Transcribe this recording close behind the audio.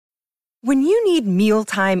When you need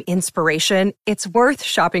mealtime inspiration, it's worth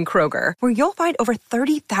shopping Kroger, where you'll find over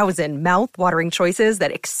 30,000 mouth-watering choices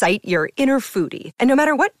that excite your inner foodie. And no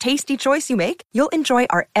matter what tasty choice you make, you'll enjoy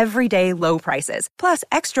our everyday low prices, plus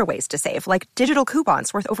extra ways to save, like digital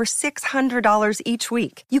coupons worth over $600 each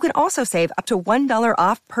week. You can also save up to $1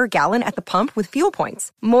 off per gallon at the pump with fuel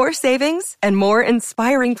points. More savings and more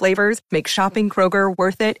inspiring flavors make shopping Kroger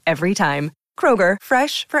worth it every time. Kroger,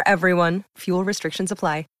 fresh for everyone. Fuel restrictions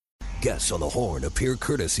apply. Guests on the Horn appear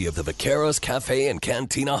courtesy of the Vaqueros Cafe and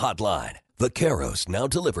Cantina Hotline. Vaqueros now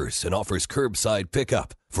delivers and offers curbside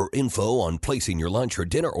pickup. For info on placing your lunch or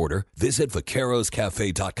dinner order, visit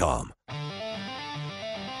vaqueroscafe.com.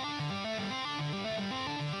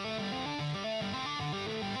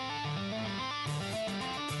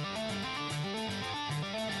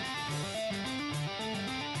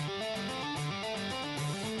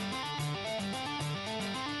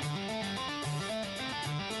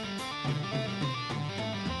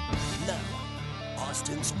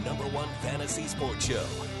 Austin's #1 fantasy sports show.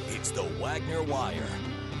 It's the Wagner Wire.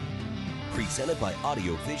 Presented by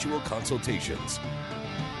Audio Visual Consultations.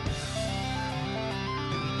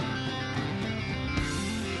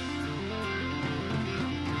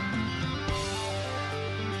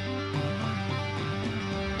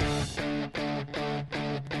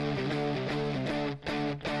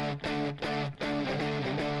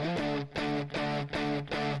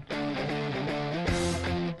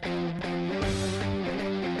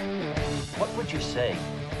 What would you say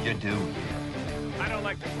you do here? I don't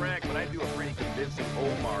like to brag, but I do a pretty convincing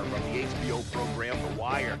Omar from the HBO program The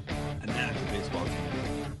Wire. An active baseball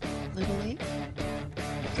team. Little League?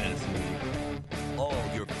 Fantasy League. All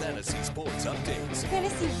your fantasy sports updates.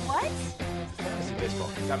 Fantasy what? Fantasy baseball.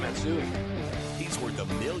 Got Matsui. He's worth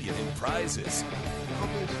 $1 million in prizes.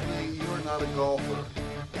 Obviously, you're not a golfer.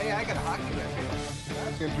 Hey, I got a hockey record.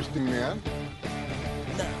 That's interesting, man.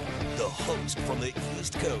 Now, the host from the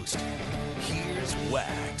East Coast. Here's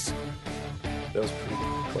Wags. That was pretty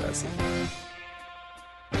classy.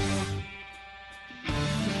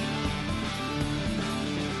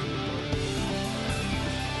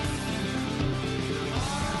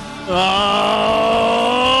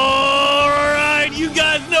 All right, you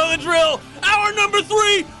guys know the drill. Hour number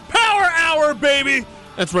 3, Power Hour, baby.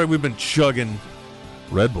 That's right, we've been chugging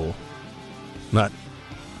Red Bull. Not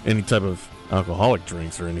any type of alcoholic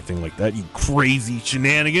drinks or anything like that, you crazy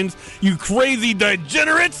shenanigans, you crazy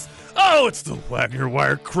degenerates. Oh, it's the Wagner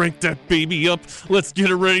Wire. Crank that baby up. Let's get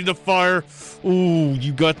it ready to fire. Ooh,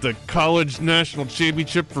 you got the college national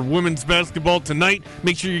championship for women's basketball tonight.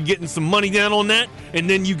 Make sure you're getting some money down on that. And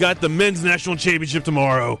then you got the men's national championship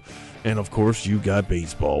tomorrow. And, of course, you got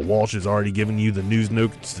baseball. Walsh has already given you the news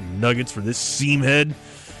notes and nuggets for this seamhead.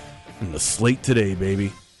 And the slate today,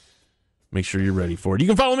 baby. Make sure you're ready for it. You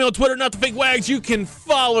can follow me on Twitter, Not the Fake Wags. You can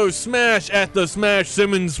follow Smash at the Smash.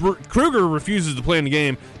 Simmons Kruger refuses to play in the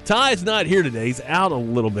game. Ty's not here today. He's out a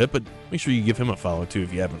little bit, but make sure you give him a follow, too,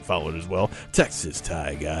 if you haven't followed as well. Texas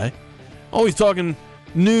Ty guy. Always talking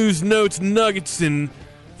news, notes, nuggets, and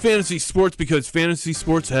fantasy sports, because fantasy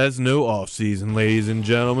sports has no off-season, ladies and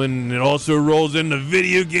gentlemen. It also rolls into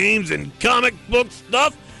video games and comic book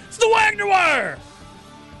stuff. It's the Wagner Wire.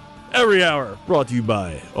 Every hour, brought to you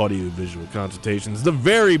by Audio Visual Consultations, the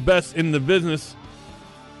very best in the business.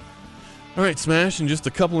 All right, Smash, in just a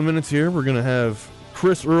couple of minutes here, we're going to have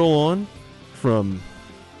Chris Earl on from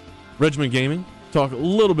Regiment Gaming. Talk a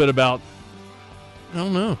little bit about, I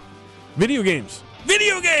don't know, video games.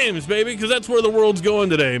 Video games, baby, because that's where the world's going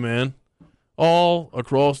today, man. All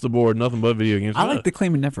across the board, nothing but video games. I like the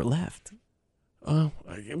claim it never left. Well,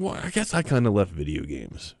 I guess I kind of left video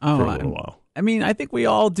games for a little while. I mean, I think we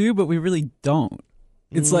all do, but we really don't.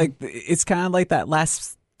 It's like, it's kind of like that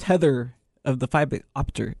last tether of the fiber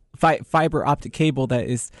optic cable that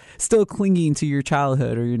is still clinging to your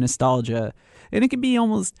childhood or your nostalgia. And it can be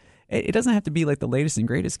almost, it doesn't have to be like the latest and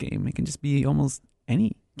greatest game. It can just be almost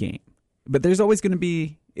any game. But there's always going to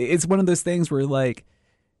be, it's one of those things where, like,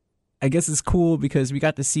 I guess it's cool because we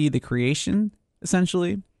got to see the creation,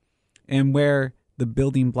 essentially, and where the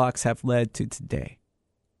building blocks have led to today.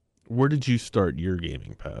 Where did you start your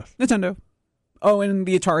gaming path? Nintendo. Oh, and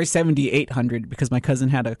the Atari 7800, because my cousin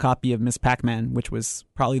had a copy of Miss Pac-Man, which was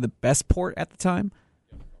probably the best port at the time.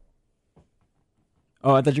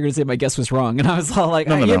 Oh, I thought you were going to say my guess was wrong. And I was all like,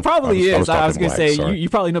 no. It probably is. I was going to say, sorry. you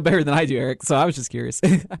probably know better than I do, Eric. So I was just curious.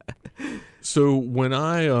 So when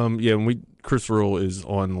Chris Earl is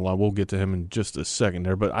on the line, we'll get to him in just a second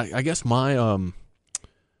there. But I guess my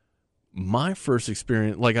first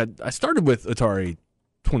experience, like I started with Atari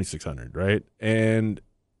 2600, right? And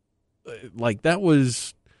like that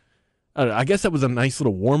was, I guess that was a nice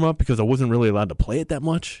little warm up because I wasn't really allowed to play it that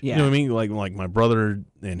much. Yeah. You know what I mean? Like my brother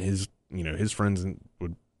and his friends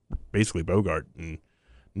would basically bogart and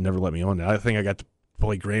never let me on there. I think I got to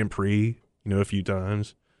play Grand Prix, a few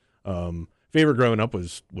times. Favorite growing up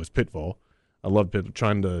was Pitfall. I loved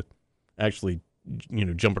trying to actually,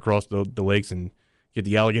 jump across the lakes and get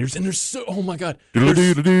the alligators. And there's oh my God.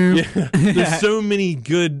 There's so many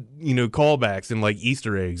good, callbacks and like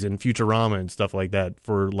Easter eggs and Futurama and stuff like that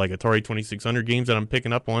for like Atari 2600 games that I'm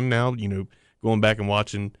picking up on now, going back and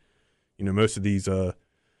watching, most of these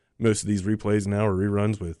replays now or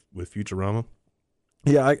reruns with Futurama.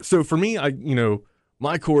 Yeah. So for me,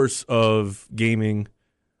 my course of gaming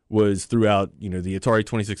was throughout, the Atari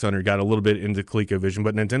 2600, got a little bit into ColecoVision,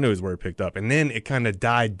 but Nintendo is where it picked up. And then it kind of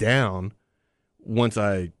died down once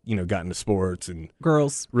I, got into sports and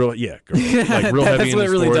girls. Girls. Like real heavy into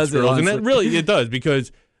really sports, does girls. it, And that really, it does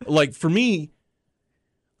because like for me,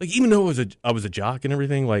 like even though I was a jock and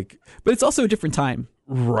everything, like. But it's also a different time.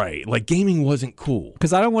 Right. Like gaming wasn't cool.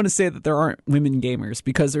 Because I don't want to say that there aren't women gamers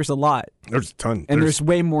because there's a lot. There's a ton. And there's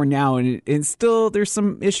way more now. And still there's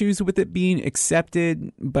some issues with it being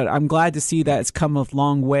accepted. But I'm glad to see that it's come a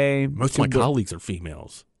long way. Most of my colleagues are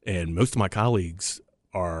females. And most of my colleagues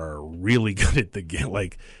are really good at the game.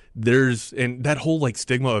 Like and that whole like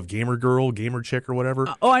stigma of gamer girl, gamer chick or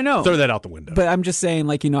whatever. I know. Throw that out the window. But I'm just saying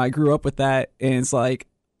like, I grew up with that. And it's like,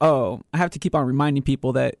 I have to keep on reminding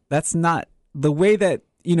people that that's not the way that,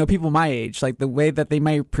 people my age, like the way that they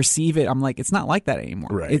might perceive it. I'm like, it's not like that anymore.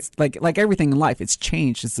 Right. It's like everything in life, it's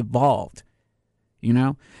changed, it's evolved,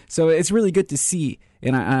 So it's really good to see.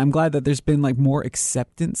 And I'm glad that there's been like more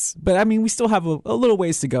acceptance. But I mean, we still have a little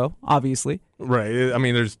ways to go, obviously. Right. I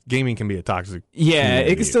mean, gaming can be a toxic. Yeah,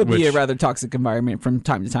 it can still be a rather toxic environment from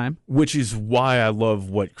time to time. Which is why I love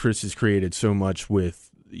what Chris has created so much with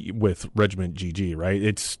Regiment GG, right?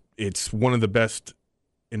 It's one of the best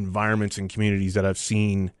environments and communities that I've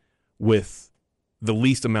seen with the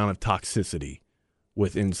least amount of toxicity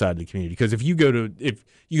with inside the community. Because if you go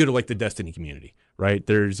to like the Destiny community, right?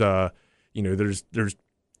 There's there's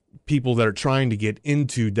people that are trying to get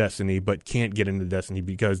into Destiny but can't get into Destiny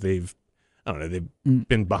because they've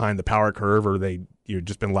been behind the power curve or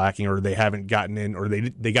just been lacking or they haven't gotten in or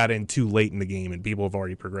they got in too late in the game and people have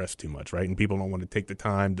already progressed too much, right? And people don't want to take the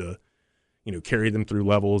time to carry them through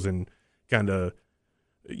levels and kind of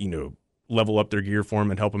level up their gear for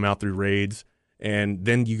them and help them out through raids. And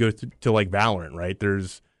then you go to like Valorant, right?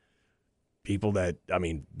 There's people that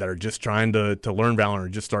are just trying to learn Valorant or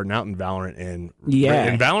just starting out in Valorant. And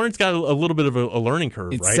Valorant's got a little bit of a learning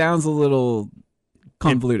curve, right? It sounds a little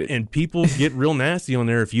convoluted. And people get real nasty on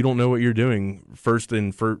there if you don't know what you're doing first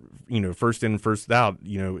in, first out,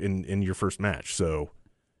 in your first match. So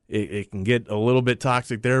it can get a little bit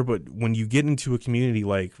toxic there. But when you get into a community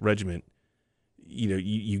like Regiment,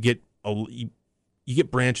 you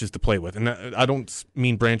get branches to play with, and I don't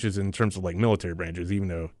mean branches in terms of like military branches, even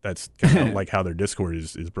though that's kind of like how their Discord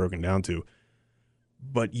is broken down to.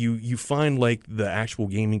 But you find like the actual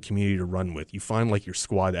gaming community to run with. You find like your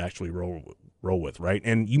squad to actually roll with, right?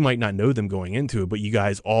 And you might not know them going into it, but you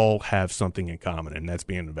guys all have something in common, and that's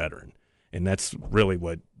being a veteran. And that's really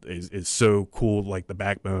what is so cool, like the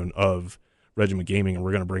backbone of Regiment Gaming, and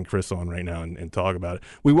we're going to bring Chris on right now and talk about it.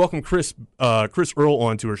 We welcome Chris Earl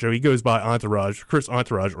onto our show. He goes by Entourage, Chris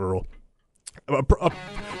Entourage Earl, a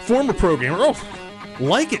former pro gamer. Oh,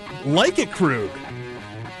 like it, Krug.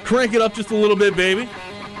 Crank it up just a little bit, baby.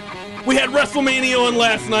 We had WrestleMania on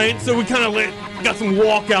last night, so we kind of got some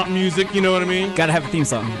walkout music, you know what I mean? Gotta have a theme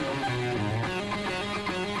song.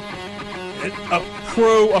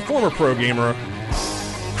 A former pro gamer,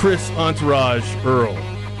 Chris Entourage Earl,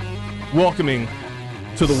 welcoming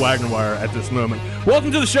to the Wagner Wire at this moment.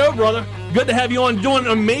 Welcome to the show, brother. Good to have you on, doing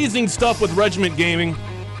amazing stuff with Regiment Gaming,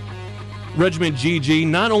 Regiment GG.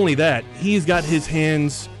 Not only that, he's got his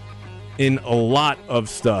hands in a lot of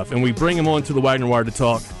stuff, and we bring him on to the Wagner Wire to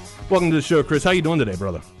talk. Welcome to the show, Chris. How you doing today,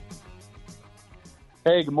 brother?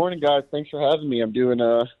 Hey, good morning, guys. Thanks for having me. I'm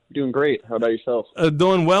doing great. How about yourself?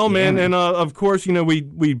 Doing well, man. And of course,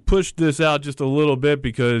 we pushed this out just a little bit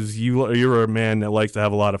because you're a man that likes to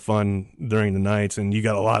have a lot of fun during the nights, and you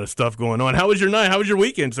got a lot of stuff going on. How was your night? How was your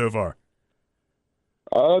weekend so far?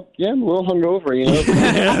 Yeah, I'm a little hungover,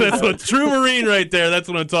 Yeah, that's a true Marine right there. That's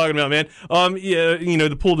what I'm talking about, man.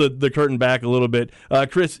 To pull the curtain back a little bit,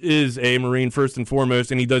 Chris is a Marine first and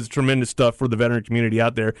foremost, and he does tremendous stuff for the veteran community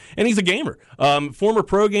out there, and he's a gamer. Former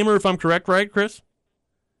pro gamer, if I'm correct, right, Chris?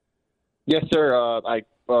 Yes, sir. I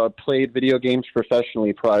played video games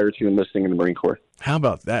professionally prior to enlisting in the Marine Corps. How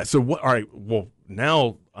about that? So what? All right. Well,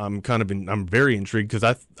 now I'm very intrigued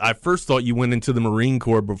because I first thought you went into the Marine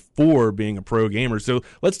Corps before being a pro gamer. So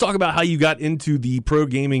let's talk about how you got into the pro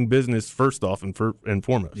gaming business first off and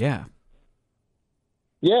foremost. Yeah.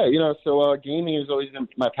 Yeah, so gaming has always been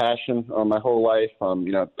my passion my whole life.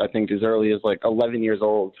 I think as early as like 11 years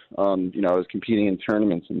old, I was competing in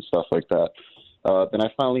tournaments and stuff like that. Then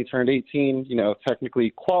I finally turned 18,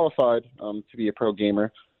 technically qualified to be a pro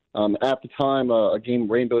gamer. At the time, a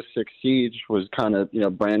game Rainbow Six Siege was kind of,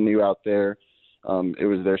 brand new out there. It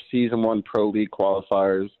was their Season 1 Pro League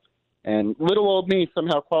qualifiers. And little old me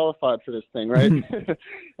somehow qualified for this thing, right?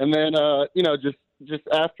 And then, just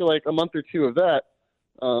after like a month or two of that,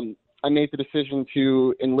 I made the decision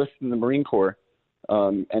to enlist in the Marine Corps.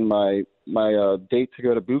 And my date to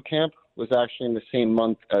go to boot camp was actually in the same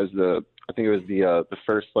month as the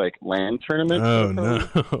first like LAN tournament. Oh,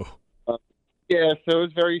 no. Yeah, so it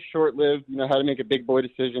was very short-lived. Had to make a big boy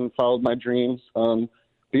decision, followed my dreams. But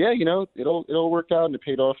yeah, it all worked out and it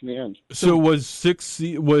paid off in the end. So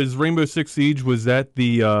was Rainbow Six Siege, was that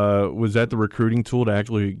the recruiting tool to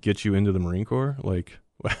actually get you into the Marine Corps? Like,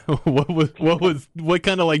 what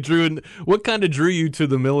kind of drew you to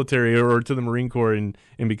the military or to the Marine Corps and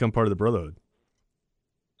become part of the Brotherhood?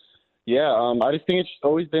 Yeah, I just think it's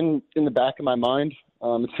always been in the back of my mind.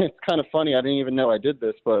 It's kind of funny. I didn't even know I did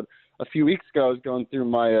this, but a few weeks ago I was going through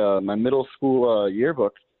my my middle school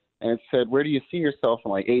yearbook, and it said, "Where do you see yourself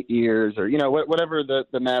in like 8 years?" Or whatever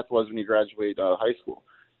the math was when you graduate high school.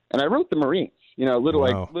 And I wrote the Marines. Little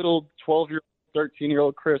 12-year-old,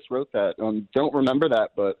 13-year-old Chris wrote that. Don't remember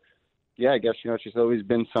that, but yeah, I guess it's just always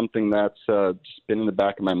been something that's just been in the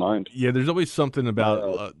back of my mind. Yeah, there's always something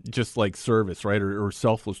about just like service, right, or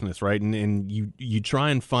selflessness, right, and you try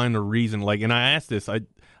and find a reason. Like, and I ask this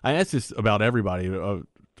about everybody,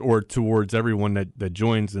 or towards everyone that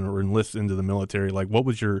joins or enlists into the military. Like, what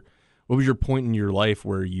was your point in your life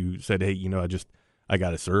where you said, hey, I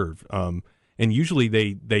got to serve? And usually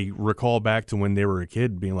they recall back to when they were a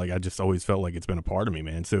kid, being like, I just always felt like it's been a part of me,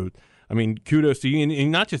 man. So, I mean, kudos to you.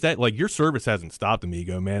 And not just that, like, your service hasn't stopped,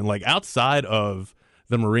 amigo, man. Like, outside of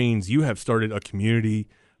the Marines, you have started a community,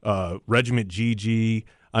 Regiment GG.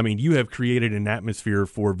 I mean, you have created an atmosphere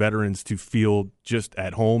for veterans to feel just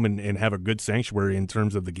at home and have a good sanctuary in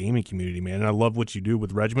terms of the gaming community, man. And I love what you do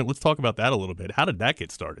with Regiment. Let's talk about that a little bit. How did that get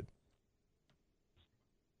started?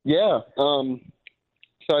 Yeah.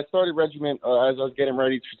 So I started Regiment as I was getting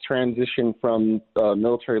ready to transition from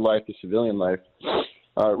military life to civilian life.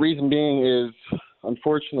 Reason being is,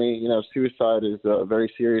 unfortunately, suicide is a very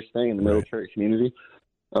serious thing in the military community,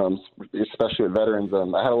 especially with veterans.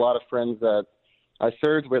 I had a lot of friends that I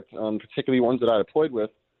served with, particularly ones that I deployed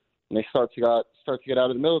with, and they start to get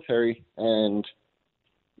out of the military, and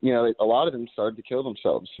a lot of them started to kill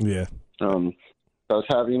themselves. Yeah. I was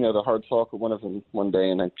having the hard talk with one of them one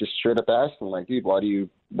day, and I just straight up asked him, like, dude, why do you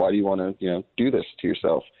want to do this to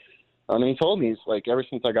yourself? And he told me, he's like, ever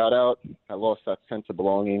since I got out, I lost that sense of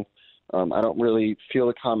belonging. I don't really feel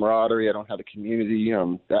the camaraderie. I don't have a community.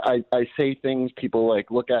 I say things, people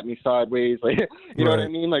like look at me sideways, like you know what I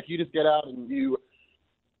mean? Like, you just get out and you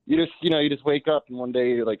just wake up and one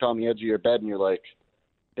day you're like on the edge of your bed and you're like,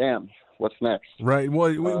 damn, what's next? Right.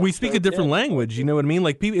 Well, we speak a different language, you know what I mean?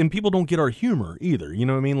 Like, people don't get our humor either, you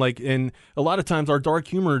know what I mean? Like, and a lot of times our dark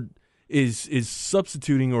humor is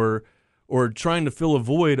substituting or trying to fill a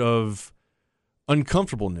void of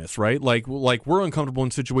uncomfortableness, right? Like we're uncomfortable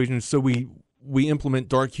in situations, so we implement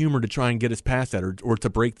dark humor to try and get us past that, or to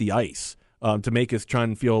break the ice, to make us try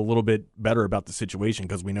and feel a little bit better about the situation,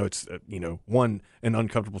 because we know it's an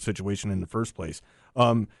uncomfortable situation in the first place.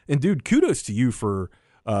 And dude, kudos to you for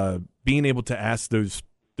being able to ask those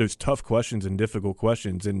tough questions and difficult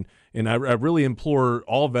questions. And I really implore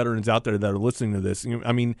all veterans out there that are listening to this.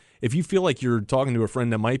 I mean, if you feel like you're talking to a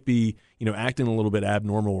friend that might be, acting a little bit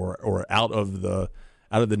abnormal or out of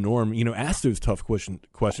the norm, ask those tough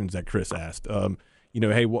questions that Chris asked.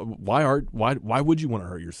 Hey, why would you want to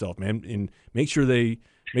hurt yourself, man? And make sure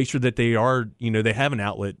that they are, they have an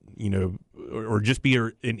outlet, or just be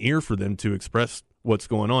an ear for them to express what's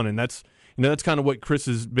going on. And that's kind of what Chris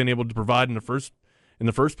has been able to provide in the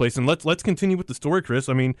first place. And let's continue with the story, Chris.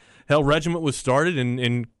 I mean, hell, Regiment was started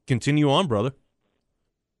and continue on, brother.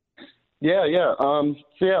 Yeah. So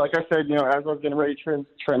yeah, like I said, as I was getting ready to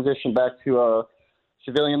transition back to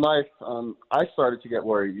civilian life, I started to get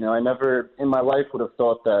worried. I never in my life would have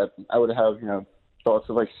thought that I would have, thoughts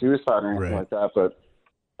of like suicide or anything like that. But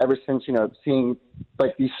ever since, seeing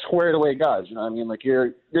like these squared away guys, you know what I mean? Like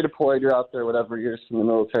you're deployed, you're out there, whatever, you're just in the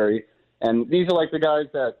military. And these are like the guys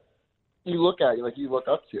that you look at, you look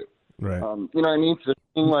up to. Right. You know what I mean? To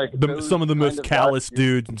like some of the most callous guys,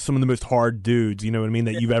 dudes and some of the most hard dudes, you know what I mean,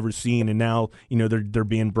 that you've ever seen, and now, you know, they're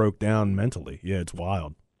being broke down mentally. Yeah, it's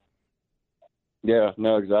wild. Yeah,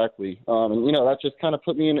 no, exactly. And you know, that just kind of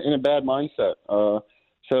put me in a bad mindset.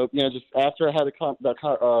 So you know, just after I had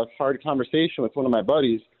hard conversation with one of my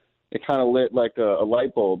buddies, it kind of lit like a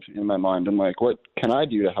light bulb in my mind. I'm like, what can I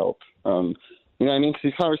do to help? You know what I mean? Because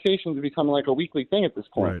these conversations are becoming like a weekly thing at this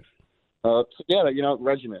point. Right. So yeah, you know,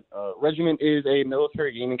 Regiment. Regiment is a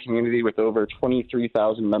military gaming community with over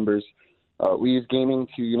 23,000 members. We use gaming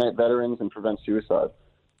to unite veterans and prevent suicide.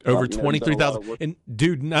 Over 23,000. And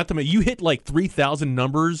dude, not to mention, you hit like 3,000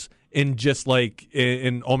 numbers in just like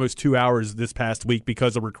in almost 2 hours this past week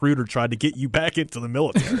because a recruiter tried to get you back into the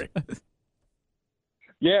military.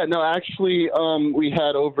 Yeah, no, actually, we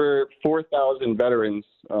had over 4,000 veterans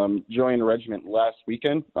join Regiment last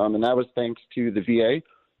weekend, and that was thanks to the VA.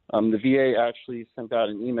 The VA actually sent out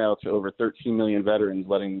an email to over 13 million veterans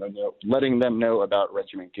letting them know about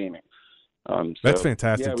Regiment Gaming. That's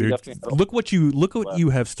fantastic, yeah, dude. Look what you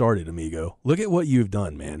have started, amigo. Look at what you've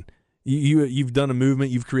done, man. You've done a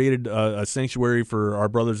movement. You've created a sanctuary for our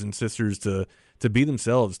brothers and sisters to be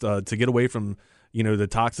themselves, to get away from, you know, the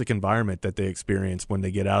toxic environment that they experience when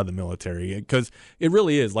they get out of the military. Because it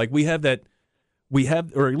really is like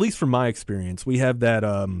or at least from my experience, we have that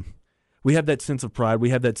sense of pride. We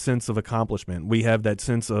have that sense of accomplishment. We have that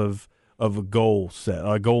sense of a goal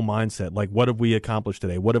mindset. Like, what have we accomplished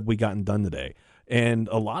today? What have we gotten done today? And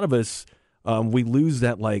a lot of us, we lose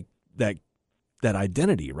that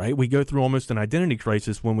identity, right? We go through almost an identity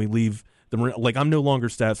crisis when we leave like, I'm no longer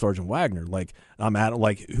Staff Sergeant Wagner. Like,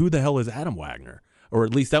 who the hell is Adam Wagner? Or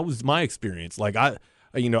at least that was my experience. Like, I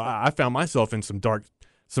found myself in some dark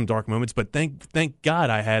moments, but thank God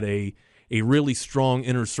I had a really strong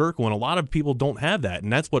inner circle, and a lot of people don't have that,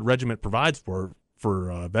 and that's what Regiment provides for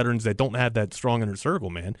veterans that don't have that strong inner circle,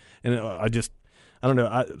 man. And I don't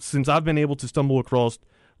know. Since I've been able to stumble across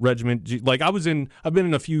Regiment, like I've been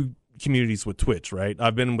in a few communities with Twitch, right?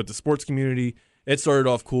 I've been with the sports community. It started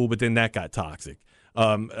off cool, but then that got toxic.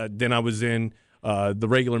 Then I was in the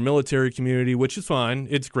regular military community, which is fine.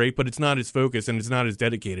 It's great, but it's not as focused and it's not as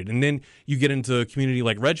dedicated. And then you get into a community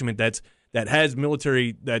like Regiment that has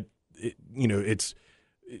military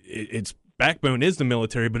its backbone is the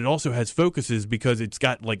military, but it also has focuses because it's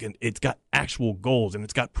got actual goals, and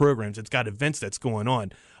it's got programs, it's got events that's going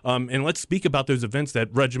on. And let's speak about those events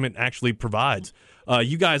that Regiment actually provides.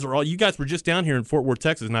 You guys were just down here in Fort Worth,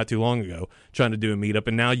 Texas, not too long ago, trying to do a meetup,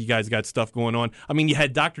 and now you guys got stuff going on. I mean, you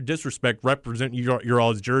had Dr. Disrespect represent your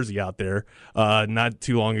all's jersey out there not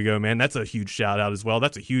too long ago, man. That's a huge shout out as well.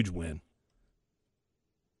 That's a huge win.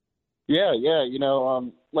 Yeah, you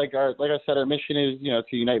know, like I said, our mission is, you know,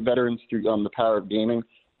 to unite veterans through the power of gaming.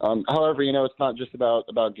 However, you know, it's not just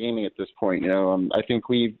about gaming at this point. You know, I think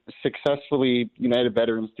we've successfully united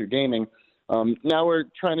veterans through gaming. Now we're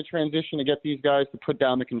trying to transition to get these guys to put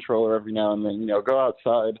down the controller every now and then. You know, go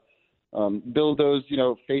outside, build those, you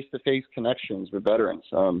know, face-to-face connections with veterans.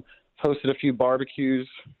 Hosted a few barbecues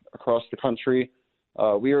across the country.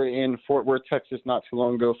 We were in Fort Worth, Texas, not too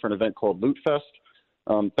long ago for an event called Loot Fest.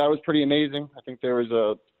 That was pretty amazing. I think there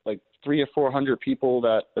was like 300 or 400 people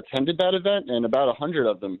that attended that event, and about 100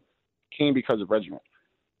 of them came because of Regiment.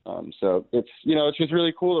 So it's just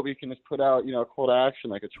really cool that we can just put out, you know, a call to action,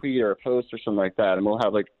 like a tweet or a post or something like that, and we'll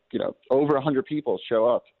have, like, you know, over 100 people show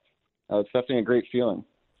up. It's definitely a great feeling.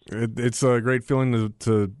 It's a great feeling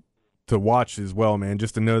to watch as well, man.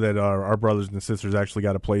 Just to know that our brothers and sisters actually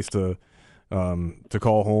got a place to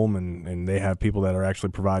call home, and they have people that are actually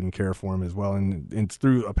providing care for them as well. And it's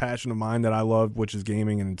through a passion of mine that I love, which is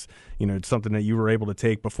gaming. And it's, you know, it's something that you were able to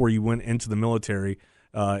take before you went into the military,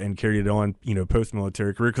 and carried it on, you know,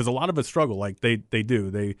 post-military career. Cause a lot of us struggle. Like they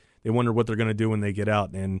do, they wonder what they're going to do when they get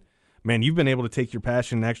out. And man, you've been able to take your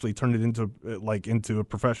passion and actually turn it into a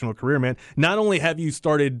professional career, man. Not only have you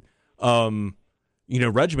started,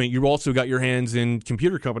 Regiment, you also got your hands in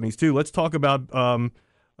computer companies too. Let's talk about,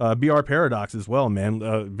 BR Paradox as well,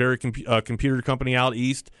 man. Very computer company out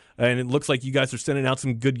east, and it looks like you guys are sending out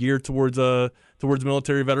some good gear towards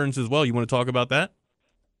military veterans as well. You want to talk about that?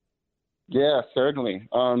 Yeah, certainly.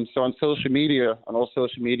 So on all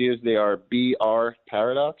social medias, they are BR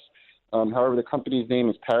Paradox. However, the company's name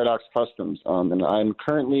is Paradox Customs, and I'm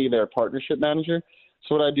currently their partnership manager.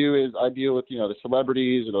 So what I do is I deal with, you know, the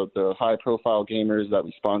celebrities, the high-profile gamers that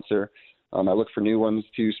we sponsor. I look for new ones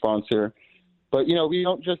to sponsor. But, you know, we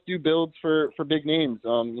don't just do builds for big names.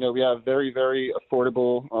 We have very, very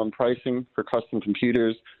affordable pricing for custom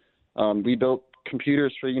computers. We built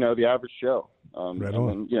computers for, you know, the average Joe. Right on.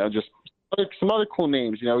 And, you know, just some other cool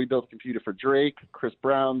names. You know, we built a computer for Drake, Chris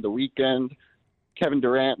Brown, The Weeknd, Kevin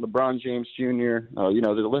Durant, LeBron James Jr.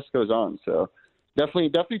 The list goes on. So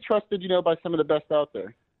definitely trusted, by some of the best out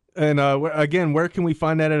there. And again, where can we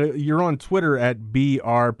find that? You're on Twitter at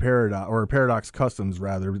BR Paradox, or Paradox Customs,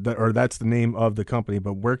 rather, or that's the name of the company.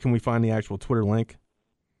 But where can we find the actual Twitter link?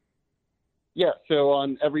 Yeah, so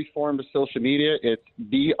on every form of social media, it's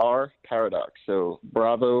BR Paradox. So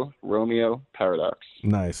Bravo Romeo Paradox.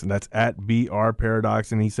 Nice, and that's at BR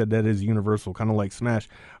Paradox, and he said that is universal, kind of like Smash.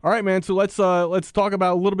 All right, man. So let's talk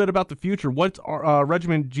about a little bit about the future. What's our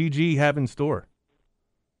Regiment GG have in store?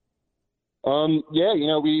 We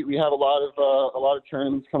have a lot of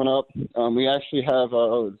tournaments coming up. We actually have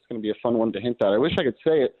it's going to be a fun one to hint at. I wish I could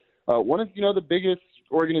say it. One of the biggest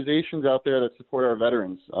organizations out there that support our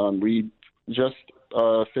veterans. We just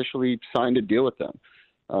officially signed a deal with them.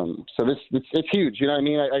 So it's huge. You know what I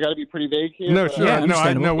mean? I got to be pretty vague here. No, sure.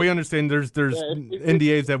 No, we understand. There's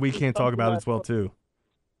NDAs that we can't talk about as well too.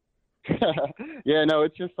 Yeah, no,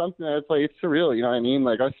 it's just something that's like it's surreal. You know what I mean?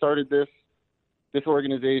 Like I started this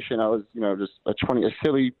organization. I was just a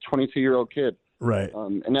silly 22-year-old kid. Right.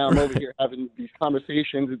 And now I'm over here having these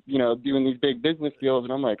conversations, doing these big business deals,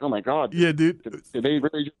 and I'm like, oh my God. Yeah, dude. Did they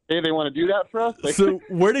really just say they want to do that for us? Like, so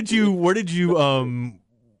where did you where did you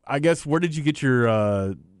get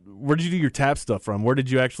your where did you do your TAP stuff from? Where did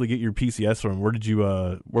you actually get your PCS from? Where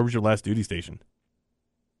was your last duty station?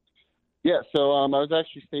 Yeah, so I was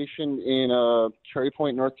actually stationed in Cherry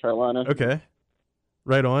Point, North Carolina. Okay.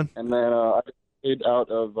 Right on. And then I stayed out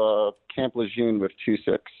of Camp Lejeune with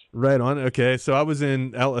 2-6. Right on. Okay, so I was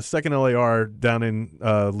in a second LAR down in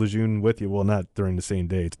Lejeune with you. Well, not during the same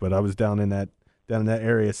dates, but I was down in that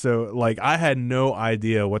area. So, like, I had no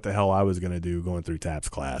idea what the hell I was going to do going through TAPS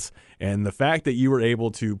class. And the fact that you were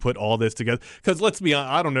able to put all this together, because let's be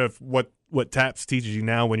honest, I don't know if what TAPS teaches you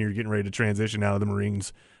now when you're getting ready to transition out of the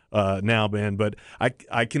Marines now, man, but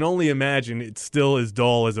I can only imagine it's still as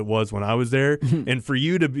dull as it was when I was there. And for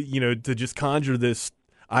you to be, to just conjure this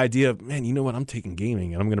idea of, man, you know what, I'm taking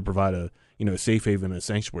gaming and I'm going to provide a safe haven and a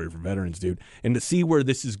sanctuary for veterans, dude. And to see where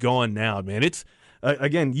this is going now, man, it's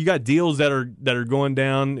again, you got deals that are going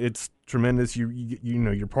down. It's tremendous. You're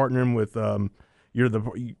partnering with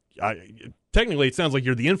technically it sounds like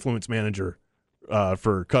you're the influence manager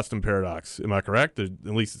for Custom Paradox. Am I correct? At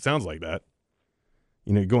least it sounds like that.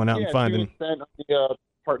 Going out and finding the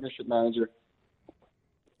partnership manager.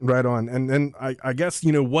 Right on. And then I guess,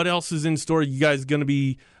 what else is in store? You guys going to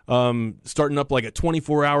be starting up like a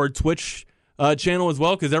 24-hour Twitch channel as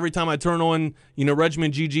well? Because every time I turn on,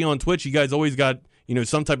 Regiment GG on Twitch, you guys always got,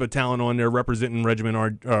 some type of talent on there representing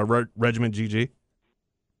Regiment GG.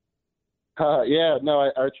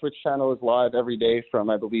 Our Twitch channel is live every day from,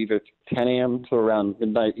 I believe it's 10 a.m. to around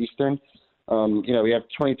midnight Eastern. We have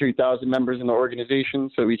 23,000 members in the organization,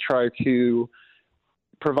 so we try to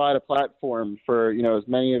provide a platform for, as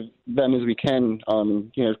many of them as we can,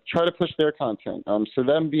 try to push their content. So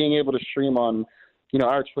them being able to stream on,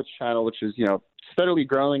 our Twitch channel, which is, steadily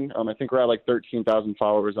growing. I think we're at like 13,000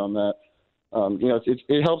 followers on that.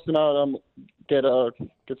 It helps them out get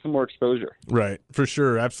some more exposure. Right, for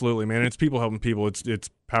sure, absolutely, man. It's people helping people. It's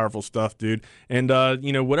powerful stuff, dude. And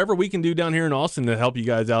whatever we can do down here in Austin to help you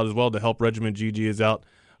guys out as well, to help Regiment GG is out.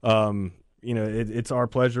 It's our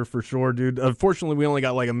pleasure for sure, dude. Unfortunately, we only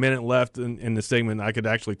got like a minute left in the segment. I could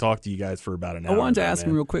actually talk to you guys for about an hour. I wanted to ask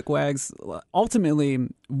you real quick, Wags. Ultimately,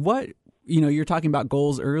 what you're talking about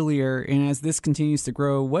goals earlier, and as this continues to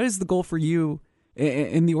grow, what is the goal for you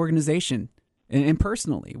in the organization? And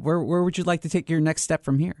personally, where would you like to take your next step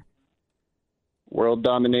from here? World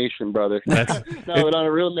domination, brother. No, but on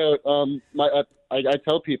a real note, I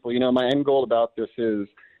tell people, my end goal about this is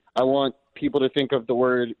I want people to think of the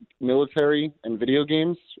word military and video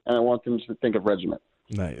games, and I want them to think of regiment.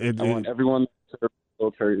 Right. I want everyone to serve the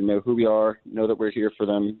military to know who we are, know that we're here for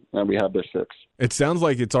them, and we have their six. It sounds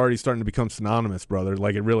like it's already starting to become synonymous, brother.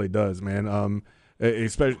 Like it really does, man.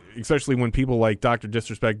 Especially when people like Dr.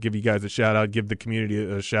 Disrespect give you guys a shout out, give the community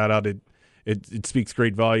a shout out. It speaks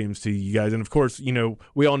great volumes to you guys. And of course,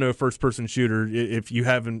 we all know first person shooter. If you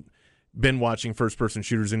haven't been watching first person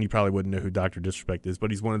shooters, then you probably wouldn't know who Dr. Disrespect is.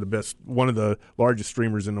 But he's one of the largest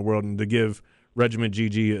streamers in the world. And to give Regiment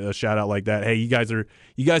GG a shout out like that, hey, you guys are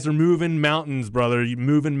moving mountains, brother. You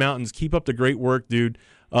moving mountains. Keep up the great work, dude.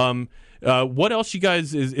 What else, you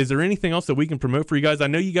guys? Is there anything else that we can promote for you guys? I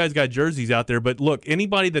know you guys got jerseys out there, but look,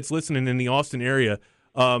 anybody that's listening in the Austin area,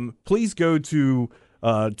 please go to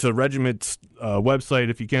Regiment's website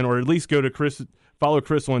if you can, or at least go to Chris. Follow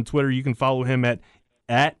Chris on Twitter. You can follow him at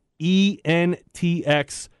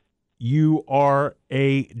ENTXURAGE.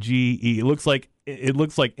 It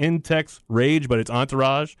looks like Intex Rage, but it's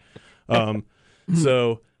Entourage.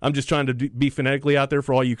 So I'm just trying to be phonetically out there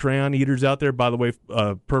for all you crayon eaters out there. By the way,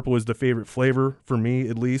 purple is the favorite flavor for me,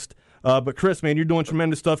 at least. But Chris, man, you're doing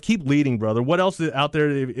tremendous stuff. Keep leading, brother. What else is out there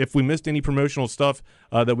if we missed any promotional stuff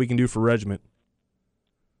that we can do for Regiment?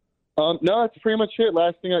 No, that's pretty much it.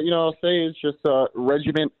 Last thing I'll say is just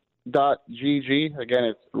regiment.gg. Again,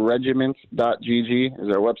 it's regiment.gg is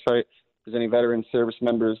our website. If there's any veteran service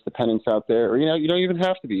members, dependents out there, or you don't even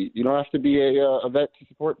have to be. You don't have to be a vet to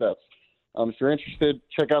support vets. If you're interested,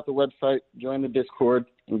 check out the website, join the Discord,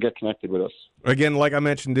 and get connected with us. Again, like I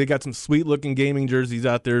mentioned, they got some sweet-looking gaming jerseys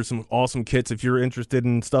out there, some awesome kits. If you're interested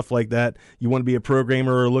in stuff like that, you want to be a pro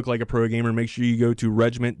gamer or look like a pro gamer, make sure you go to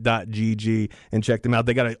regiment.gg and check them out.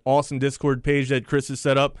 They got an awesome Discord page that Chris has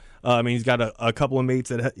set up. He's got a couple of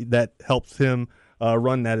mates that helps him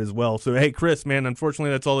run that as well. So, hey, Chris, man,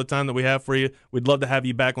 unfortunately, that's all the time that we have for you. We'd love to have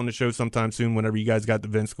you back on the show sometime soon whenever you guys got the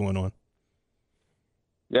events going on.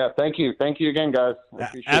 Yeah, thank you. Thank you again, guys.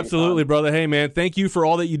 Absolutely, brother. Hey, man, thank you for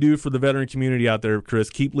all that you do for the veteran community out there, Chris.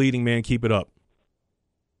 Keep leading, man. Keep it up.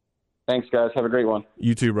 Thanks, guys. Have a great one.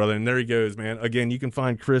 You too, brother. And there he goes, man. Again, you can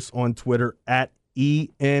find Chris on Twitter at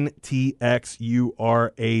ENTXURAGE,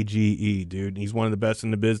 dude. He's one of the best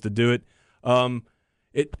in the biz to do it.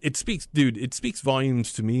 It speaks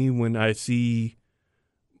volumes to me when I see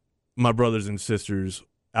my brothers and sisters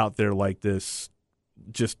out there like this,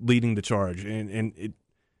 just leading the charge. And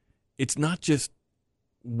it's not just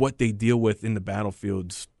what they deal with in the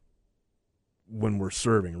battlefields when we're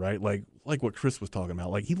serving, right? Like what Chris was talking about.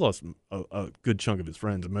 Like, he lost a good chunk of his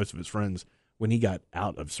friends and most of his friends when he got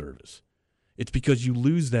out of service. It's because you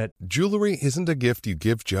lose that. Jewelry isn't a gift you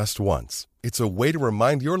give just once. It's a way to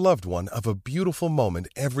remind your loved one of a beautiful moment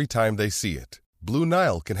every time they see it. Blue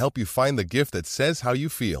Nile can help you find the gift that says how you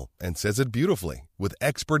feel and says it beautifully, with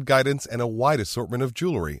expert guidance and a wide assortment of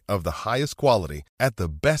jewelry of the highest quality at the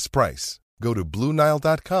best price. Go to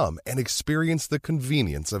BlueNile.com and experience the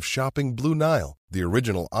convenience of shopping Blue Nile, the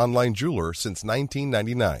original online jeweler since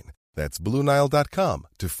 1999. That's BlueNile.com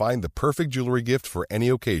to find the perfect jewelry gift for any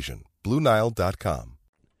occasion. BlueNile.com.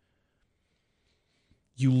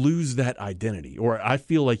 You lose that identity, or I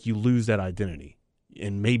feel like you lose that identity.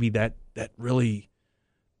 And maybe that really,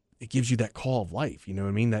 it gives you that call of life. You know what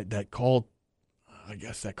I mean? That call, I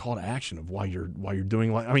guess, that call to action of why you're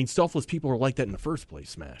doing. Like, I mean, selfless people are like that in the first place.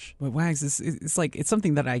 Smash. But Wags, it's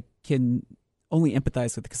something that I can only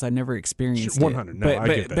empathize with because I never experienced 100. it. No, I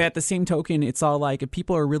get that. But at the same token, it's all like if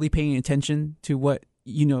people are really paying attention to what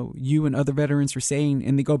you and other veterans are saying,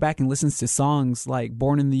 and they go back and listen to songs like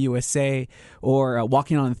Born in the USA or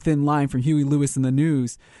Walking on a Thin Line from Huey Lewis and the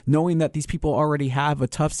News, knowing that these people already have a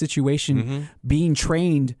tough situation, being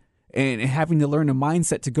trained and having to learn a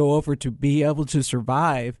mindset to go over to be able to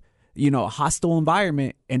survive, a hostile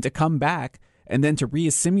environment and to come back and then to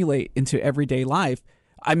reassimilate into everyday life.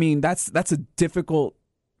 I mean, that's a difficult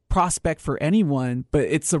prospect for anyone, but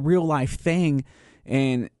it's a real life thing.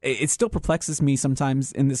 And it still perplexes me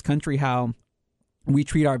sometimes in this country how we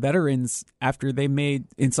treat our veterans after they made,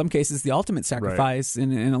 in some cases, the ultimate sacrifice. Right.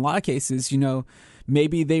 And in a lot of cases,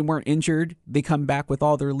 maybe they weren't injured. They come back with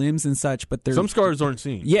all their limbs and such, but some scars aren't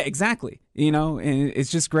seen. Yeah, exactly. And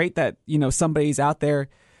it's just great that, somebody's out there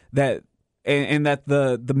that, and that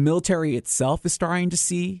the military itself is starting to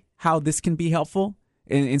see how this can be helpful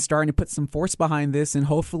and starting to put some force behind this. And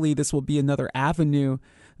hopefully this will be another avenue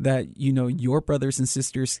that your brothers and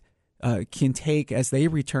sisters can take as they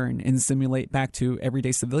return and simulate back to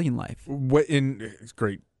everyday civilian life. It's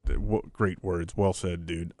great words, well said,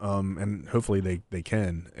 dude. And hopefully they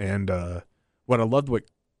can. And what I loved what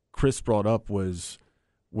Chris brought up was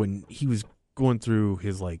when he was going through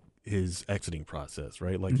his exiting process,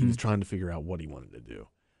 right? Like he was trying to figure out what he wanted to do.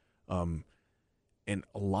 And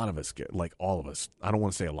a lot of us get, like all of us, I don't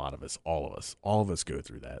want to say a lot of us, all of us go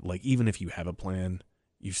through that. Like even if you have a plan,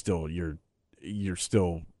 you're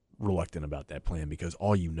still reluctant about that plan because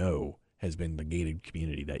all has been the gated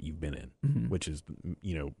community that you've been in, which is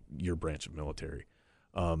your branch of military,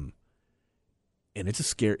 and it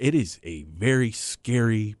is a very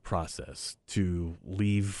scary process to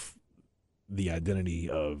leave the identity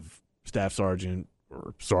of staff sergeant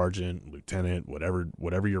or sergeant, lieutenant,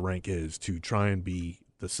 whatever your rank is, to try and be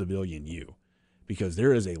the civilian you, because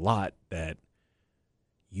there is a lot that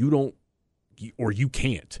you don't. Or you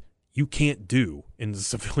can't do in the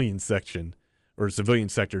civilian section or civilian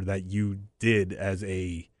sector that you did as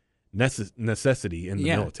a necessity in the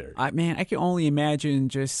military. I can only imagine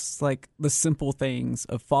just like the simple things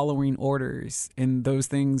of following orders and those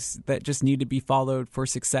things that just need to be followed for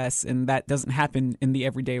success, and that doesn't happen in the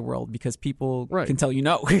everyday world because people can tell you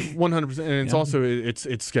no. 100%, and it's also it's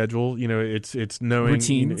schedule. It's knowing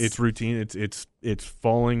routines. It's routine. It's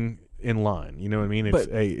falling in line. You know what I mean?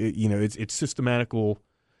 It's systematical.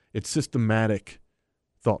 It's systematic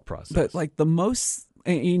thought process. But like the most.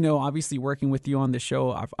 And, obviously working with you on the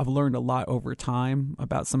show, I've learned a lot over time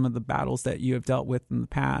about some of the battles that you have dealt with in the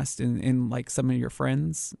past and like some of your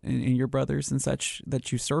friends and your brothers and such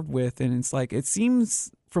that you served with. And it's like, it seems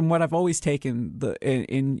from what I've always taken,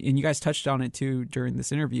 and you guys touched on it too during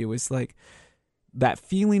this interview, is like that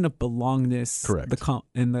feeling of belongingness. Correct.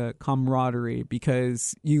 And the camaraderie,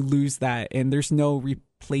 because you lose that and there's no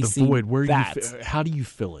replacing the void. Where that. How do you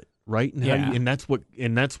fill it? Right, and, and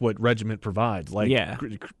that's what Regiment provides. Like,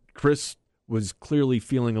 Chris was clearly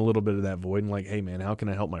feeling a little bit of that void, and like, hey man, how can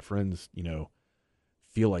I help my friends?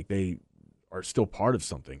 Feel like they are still part of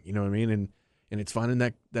something. You know what I mean? And it's finding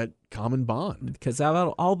that common bond. Because out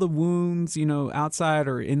of all the wounds, outside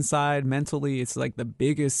or inside, mentally, it's like the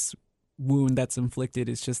biggest wound that's inflicted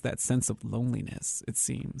is just that sense of loneliness. It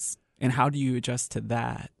seems, and how do you adjust to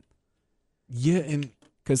that? Yeah, and.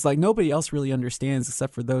 Because like nobody else really understands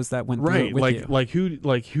except for those that went through it with you. Like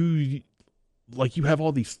you have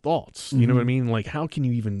all these thoughts. You know what I mean? Like how can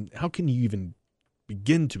you even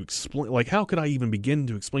begin to explain? Like how could I even begin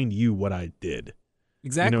to explain to you what I did?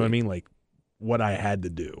 Exactly. You know what I mean? Like what I had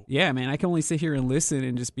to do. Yeah, man. I can only sit here and listen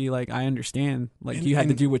and just be like, I understand. Like you had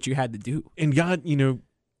to do what you had to do. And God,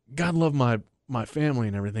 God loved my family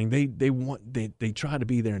and everything. They try to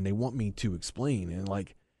be there and they want me to explain. And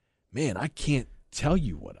like, man, I can't tell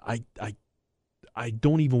you what I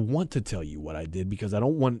don't even want to tell you what I did because I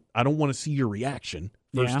don't want to see your reaction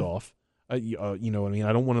first off. You know what I mean?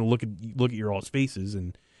 I don't want to look at your all's faces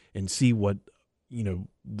and see what the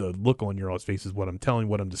look on your all's faces, what I'm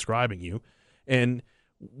describing you. And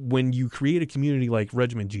when you create a community like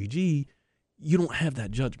Regiment GG, you don't have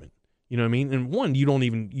that judgment. You know what I mean? And one, you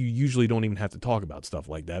usually don't even have to talk about stuff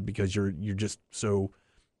like that because you're just so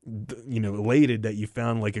elated that you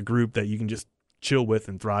found like a group that you can just chill with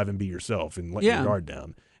and thrive and be yourself and let your guard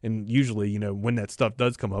down. And usually, when that stuff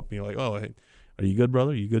does come up, you're like, oh, hey, are you good,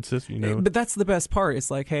 brother? Are you good, sis? But that's the best part. It's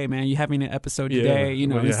like, hey, man, you having an episode today.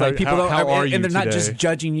 It's like people how are you and they're not today? Just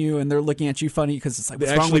judging you and they're looking at you funny because it's like,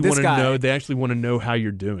 what's they wrong with this guy? They actually want to know how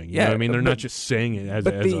you're doing. You know what I mean? They're not just saying it as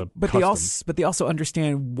a custom. They also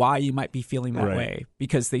understand why you might be feeling that way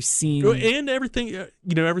because they've seen and everything.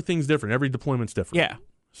 Everything's different. Every deployment's different. Yeah.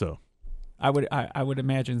 So. I would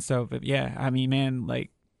imagine so, but yeah, I mean, man, like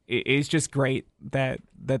it's just great that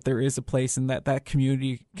there is a place and that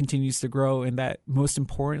community continues to grow, and that most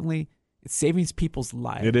importantly, it's saving people's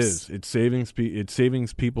lives. It is. It's saving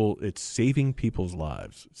people. It's saving people's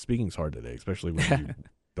lives. Speaking's hard today, especially when you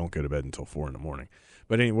don't go to bed until 4 a.m.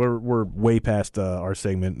 But anyway, we're way past our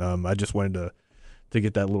segment. I just wanted to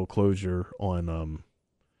get that little closure on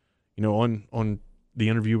on the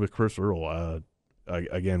interview with Chris Earl.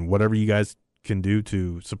 Again, whatever you guys can do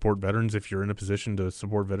to support veterans, if you're in a position to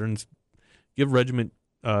support veterans, give Regiment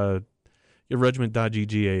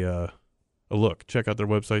Regiment.gg a look. Check out their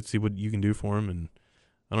website, see what you can do for them, and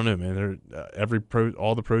I don't know, man.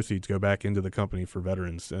 All the proceeds go back into the company for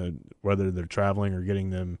veterans, whether they're traveling or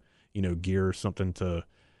getting them, gear or something to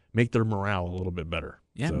make their morale a little bit better.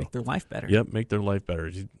 Yeah, make their life better. Yep, make their life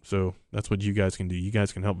better. So that's what you guys can do. You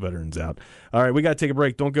guys can help veterans out. All right, we got to take a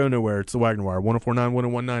break. Don't go nowhere. It's the Wagner Wire, 104.9,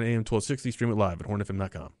 101.9 AM 1260. Stream it live at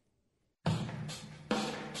hornfm.com.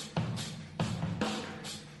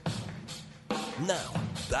 Now,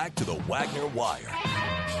 back to the Wagner Wire.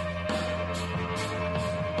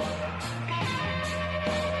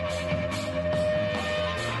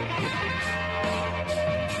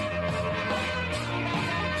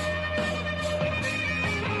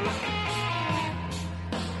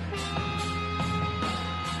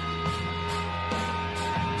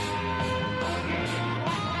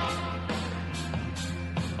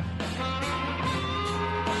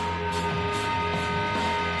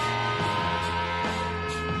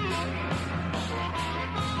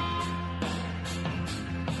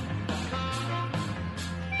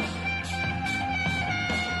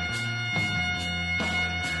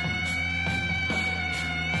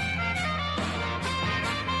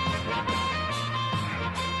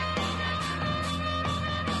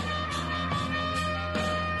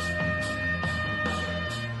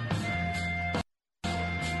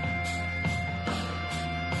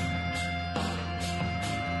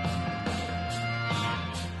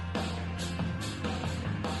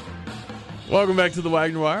 Welcome back to the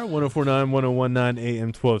Wagner Wire, 1049, 1019 AM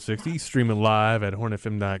 1260, streaming live at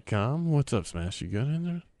hornfm.com. What's up, Smash? You good in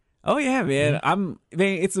there? Oh yeah, man.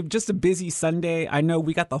 It's just a busy Sunday. I know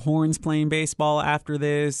we got the Horns playing baseball after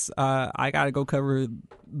this. I got to go cover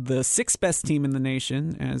the sixth best team in the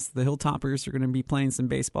nation, as the Hilltoppers are going to be playing some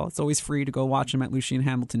baseball. It's always free to go watch them at Lucien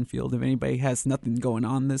Hamilton Field if anybody has nothing going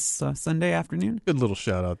on this Sunday afternoon. Good little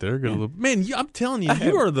shout out there. Man, I'm telling you,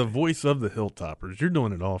 you are the voice of the Hilltoppers. You're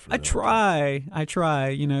doing it all for them. I try.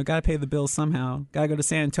 You know, got to pay the bills somehow. Got to go to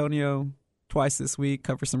San Antonio twice this week,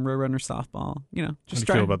 cover some Roadrunner softball. You know, just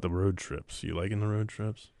How do you feel about the road trips? You liking the road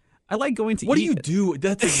trips? I like going to eat. What do you do?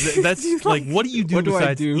 That's like, what do you do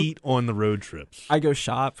besides eat on the road trips? I go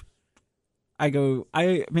shop. I'm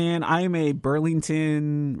a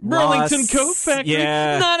Burlington Coat Factory.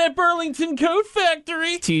 Yeah. Not at Burlington Coat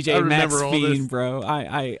Factory. TJ Maxx fiend, bro.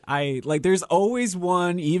 I like, there's always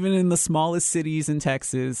one, even in the smallest cities in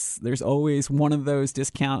Texas, there's always one of those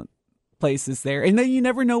discount places there, and then you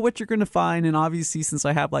never know what you're going to find. And obviously, since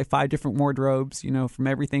I have like 5 different wardrobes, you know, from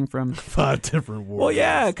everything from 5 different wardrobes. Well,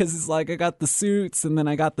 yeah, because it's like I got the suits, and then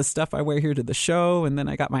I got the stuff I wear here to the show, and then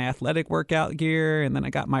I got my athletic workout gear, and then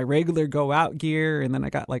I got my regular go out gear, and then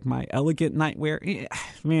I got like my elegant nightwear.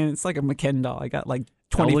 Man, it's like a McKendall. I got like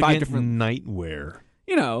 25 elegant different nightwear.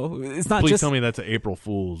 You know, it's not Please just. Tell me that's an April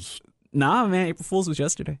Fool's. Nah, man, April Fool's was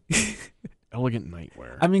yesterday. Elegant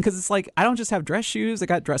nightwear. I mean, because it's like, I don't just have dress shoes. I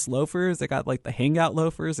got dress loafers. I got like the hangout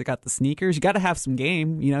loafers. I got the sneakers. You got to have some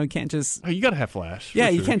game. You know, you can't just. Oh, you got to have flash. Yeah,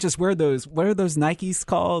 you can't just wear those. What are those Nikes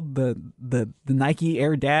called? The Nike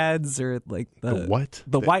Air Dads, or like the what?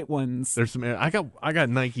 The white ones. There's some. I got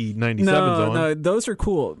Nike 97s on. No, those are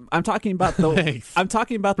cool. I'm talking about the. I'm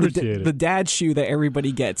talking about the dad shoe that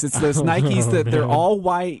everybody gets. It's those Nikes that they're all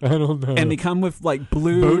white. I don't know. And they come with like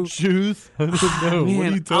blue boat shoes. I don't know. Man, what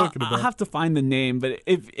are you talking about? I'll have to find the name, but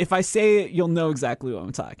if I say it, you'll know exactly what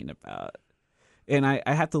I'm talking about. And I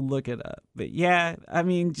have to look it up. But yeah, I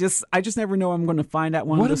mean, I just never know I'm going to find at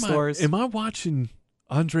one of the stores. Am I watching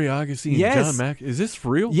Andre Agassi and John Mack? Is this for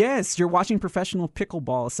real? Yes, you're watching professional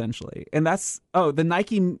pickleball essentially. And that's the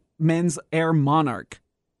Nike Men's Air Monarch.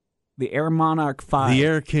 The Air Monarch 5. The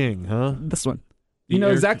Air King, huh? This one. You know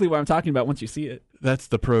exactly what I'm talking about once you see it. That's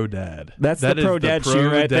the Pro Dad. That the Pro Dad shoe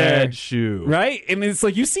right there. Shoe. Right? And it's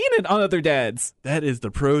like, you've seen it on other dads. That is the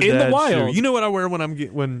Pro Dad in the wild. shoe. You know what I wear when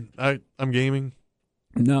I'm gaming?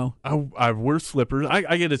 No. I wear slippers.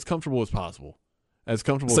 I get as comfortable as possible.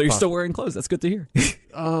 So you're still wearing clothes. That's good to hear.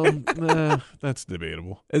 That's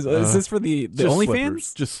debatable. Is this for the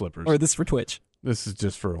OnlyFans? Just slippers. Or this for Twitch? This is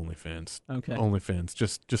just for OnlyFans. Okay. OnlyFans.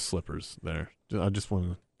 Just slippers there. I just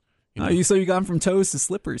want to. So you gone from toes to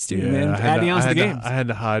slippers too, yeah, man. Adding on to the games. I had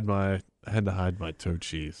to hide my toe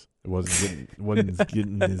cheese. It wasn't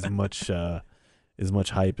getting as much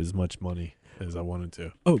hype, as much money as I wanted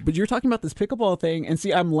to. Oh, but you're talking about this pickleball thing, and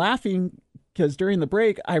see, I'm laughing because during the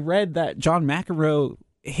break I read that John McEnroe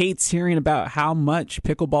hates hearing about how much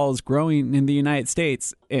pickleball is growing in the United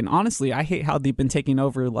States, and honestly, I hate how they've been taking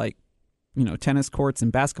over like, you know, tennis courts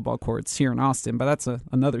and basketball courts here in Austin. But that's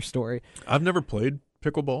another story. I've never played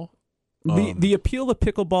pickleball. The appeal of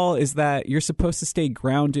pickleball is that you're supposed to stay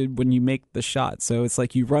grounded when you make the shot. So it's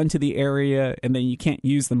like you run to the area and then you can't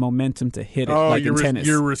use the momentum to hit it like in tennis.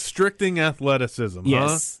 You're restricting athleticism,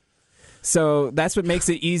 yes. Huh? So that's what makes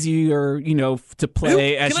it easier, you know, to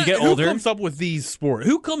play as you get older. Who comes up with these sports?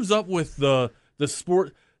 Who comes up with the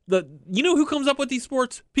sport? Who comes up with these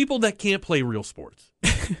sports? People that can't play real sports.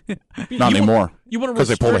 Not anymore. Because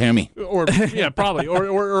they pulled a hammy. Or yeah, probably.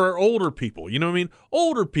 Or older people. You know what I mean?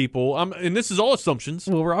 Older people. And this is all assumptions.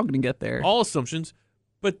 Well, we're all going to get there. All assumptions.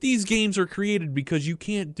 But these games are created because you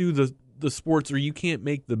can't do the sports, or you can't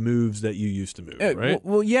make the moves that you used to move, right?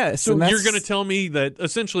 Well, yes. So you're going to tell me that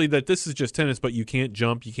essentially that this is just tennis, but you can't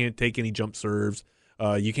jump, you can't take any jump serves,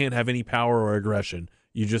 you can't have any power or aggression.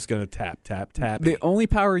 You're just going to tap. The only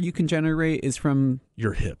power you can generate is from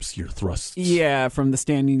your hips, your thrusts. Yeah, from the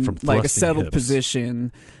standing, from like a settled hips.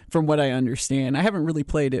 Position, from what I understand. I haven't really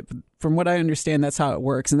played it, but from what I understand, that's how it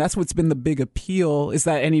works. And that's what's been the big appeal, is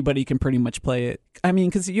that anybody can pretty much play it. I mean,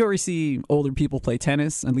 because you already see older people play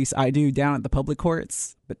tennis, at least I do, down at the public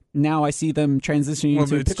courts. But now I see them transitioning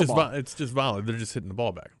into pickleball. It's just volley. They're just hitting the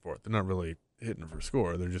ball back and forth. They're not really hitting for a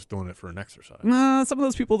score. They're just doing it for an exercise. Some of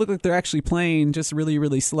those people look like they're actually playing just really,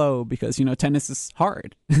 really slow because, you know, tennis is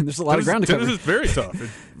hard. There's a lot of ground to cover. Tennis is very tough.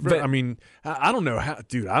 I mean, I don't know how,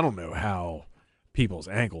 dude, I don't know how people's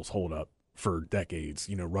ankles hold up for decades,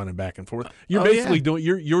 you know, running back and forth. You're basically doing,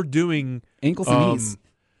 you're doing ankles and knees.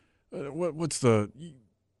 What's the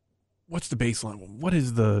baseline? What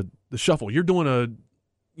is the shuffle? You're doing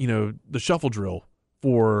the shuffle drill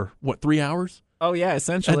for, 3 hours? Oh, yeah,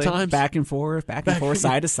 essentially. At times. Back and forth,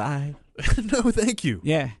 side to side. No, thank you.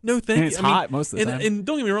 Yeah. No, thank you. It's hot most of the time. And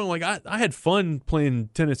don't get me wrong, like I had fun playing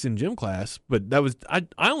tennis in gym class, but that was I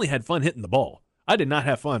only had fun hitting the ball. I did not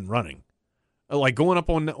have fun running. Like going up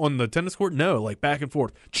on the tennis court, no, like back and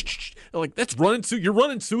forth. Like that's running. You're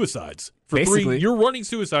running suicides for Basically. 3. You're running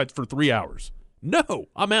suicides for 3 hours. No,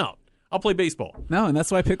 I'm out. I'll play baseball. No, and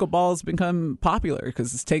that's why pickleball has become popular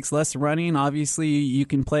because it takes less running. Obviously, you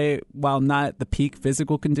can play it while not the peak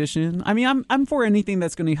physical condition. I mean, I'm for anything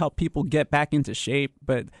that's going to help people get back into shape,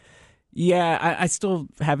 but yeah, I still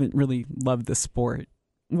haven't really loved the sport.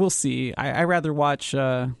 We'll see. I rather watch.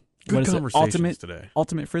 Good conversations today.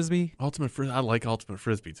 Ultimate Frisbee. I like Ultimate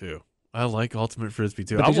Frisbee too. I'll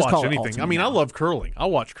watch anything. I mean, I love curling.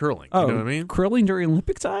 I'll watch curling. Oh, you know what I mean? Curling during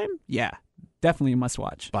Olympic time? Yeah. Definitely a must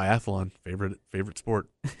watch. Biathlon, favorite sport,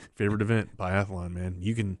 favorite event. Biathlon, man.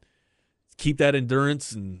 You can keep that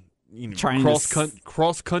endurance and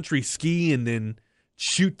cross country ski and then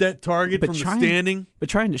shoot that target from the standing. But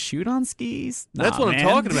trying to shoot on skis? Nah, that's what man. I'm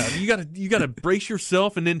talking about. You gotta brace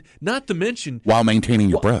yourself, and then not to mention while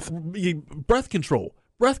maintaining your breath. Breath control.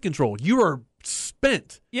 You are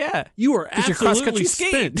spent. Yeah, you are absolutely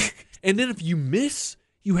spent. And then if you miss,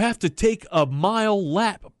 you have to take a mile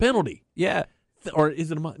lap penalty. Yeah. Or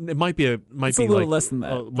is it a mile? It might be a little less than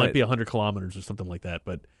that. Might be 100 kilometers or something like that.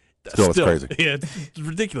 But still it's crazy. Yeah, it's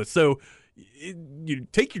ridiculous. So you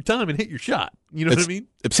take your time and hit your shot. You know what I mean?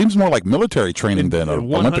 It seems more like military training than an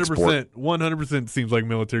Olympic sport. 100% seems like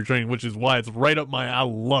military training, which is why it's right up I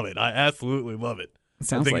love it. I absolutely love it.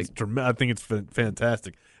 I think it's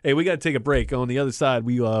fantastic. Hey, we got to take a break. On the other side,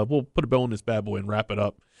 we'll put a bow on this bad boy and wrap it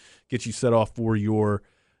up. Get you set off for your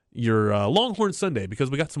Longhorn Sunday, because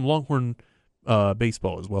we got some Longhorn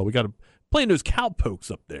baseball as well. We got to playing those cowpokes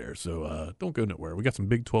up there, so don't go nowhere. We got some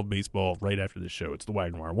Big 12 baseball right after this show. It's the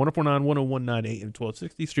Wagner Wire, 104.9, 101.9, AM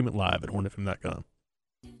 1260. Stream it live at hornfm.com.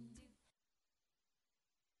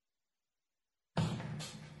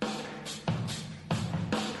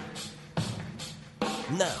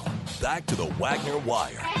 Now, back to the Wagner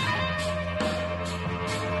Wire.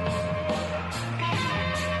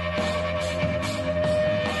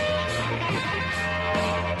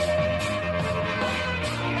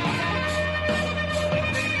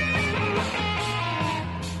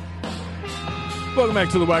 Welcome back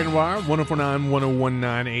to the Wagner Wire, 104.9,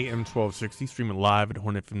 101.9, AM 1260, streaming live at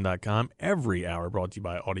hornfm.com. Every hour brought to you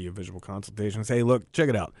by Audiovisual Consultations. Hey, look, check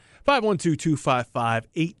it out.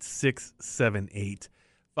 512-255-8678.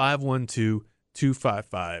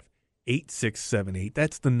 512-255-8678.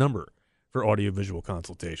 That's the number for Audiovisual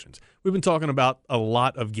Consultations. We've been talking about a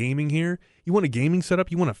lot of gaming here. You want a gaming setup?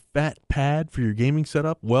 You want a fat pad for your gaming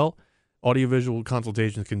setup? Well, Audiovisual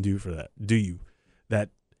Consultations can do you that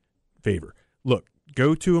favor. Look,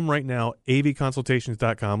 go to them right now,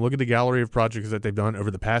 avconsultations.com. Look at the gallery of projects that they've done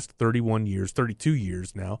over the past 32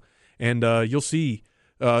 years now, and you'll see,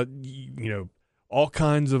 all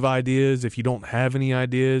kinds of ideas. If you don't have any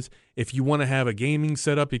ideas, if you want to have a gaming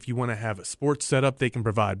setup, if you want to have a sports setup, they can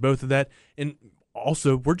provide both of that. And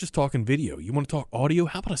also, we're just talking video. You want to talk audio?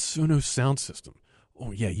 How about a Sonos sound system?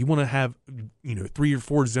 Oh, yeah, you want to have 3 or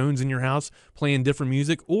 4 zones in your house playing different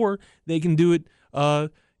music, or they can do it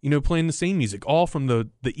playing the same music, all from the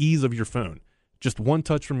ease of your phone. Just one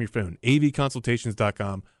touch from your phone.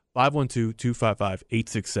 avconsultations.com,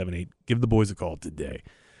 512-255-8678. Give the boys a call today.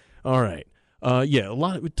 All right.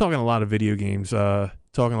 We're talking a lot of video games, talking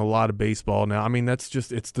a lot of baseball now. I mean, it's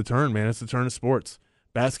the turn, man. It's the turn of sports.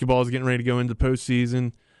 Basketball is getting ready to go into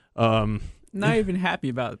postseason. Not even happy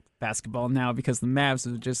about basketball now because the Mavs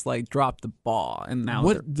have just dropped the ball, and now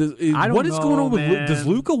what is going on with? Does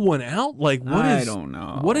Luka want out? I don't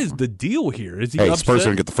know. What is the deal here? Is he? Hey, upset? Spurs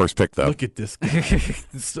gonna get the first pick though. Look at this guy.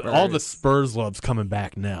 All the Spurs love's coming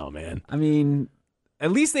back now, man. I mean,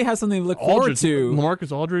 at least they have something to look forward to.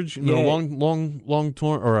 LaMarcus Aldridge, long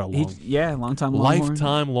time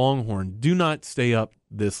lifetime Longhorn. Do not stay up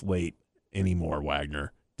this late anymore,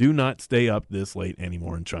 Wagner. Do not stay up this late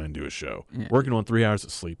anymore and try and do a show. Yeah. Working on 3 hours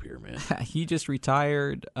of sleep here, man. He just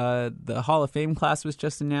retired. The Hall of Fame class was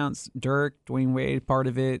just announced. Dirk, Dwayne Wade, part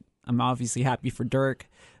of it. I'm obviously happy for Dirk,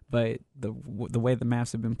 but the way the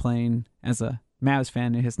Mavs have been playing, as a Mavs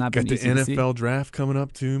fan, it has not been easy to see. Got the NFL draft coming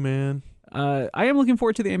up too, man. I am looking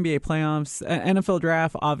forward to the NBA playoffs. NFL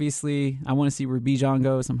draft, obviously, I want to see where Bijan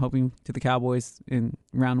goes. I'm hoping to the Cowboys in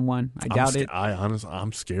round 1. I doubt it.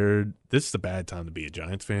 I'm scared. This is a bad time to be a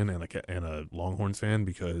Giants fan and a Longhorns fan,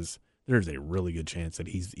 because there's a really good chance that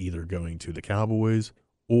he's either going to the Cowboys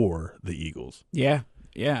or the Eagles. Yeah.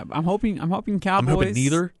 I'm hoping Cowboys. I'm hoping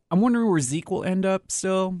neither. I'm wondering where Zeke will end up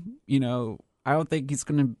still. I don't think he's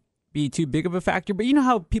going to be too big of a factor. But you know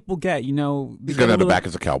how people get, He's going to have to back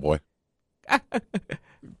as a Cowboy.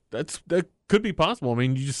 That could be possible. I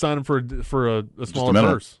mean, you just sign him for a smaller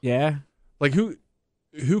purse. Yeah. Like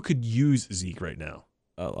who could use Zeke right now?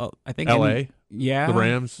 I think L.A. The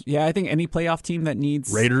Rams. Yeah, I think any playoff team that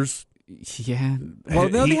needs Raiders. Yeah. Well,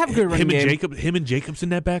 they have a good running game. Him and Jacobs in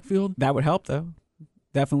that backfield. That would help, though.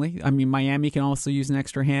 Definitely. I mean, Miami can also use an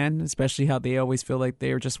extra hand, especially how they always feel like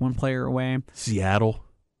they are just one player away. Seattle.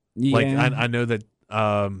 Yeah. Like I know that.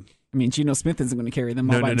 I mean, Geno Smith isn't going to carry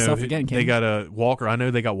them all by himself again. They got a Walker. I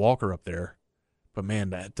know they got Walker up there, but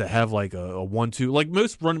man, to have like a 1-2, like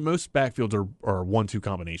most backfields are 1-2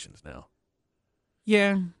 combinations now.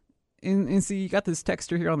 Yeah. And see, you got this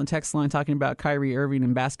texter here on the text line talking about Kyrie Irving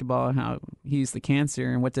and basketball and how he's the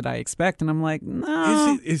cancer and what did I expect? And I'm like,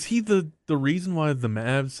 no. Is he the reason why the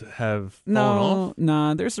Mavs have fallen off?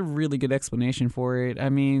 No, there's a really good explanation for it. I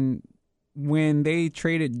mean, when they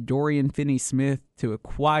traded Dorian Finney-Smith to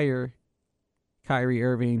acquire Kyrie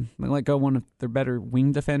Irving, they let go one of their better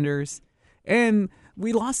wing defenders. And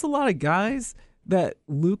we lost a lot of guys that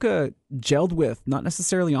Luka gelled with, not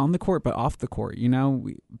necessarily on the court, but off the court. You know,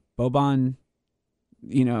 Boban,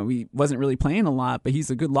 he wasn't really playing a lot, but he's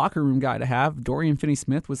a good locker room guy to have. Dorian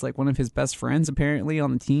Finney-Smith was like one of his best friends, apparently,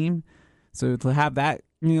 on the team. So to have that,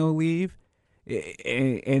 leave,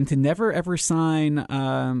 and to never, ever sign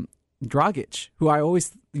Dragic, who I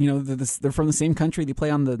always, they're from the same country. They play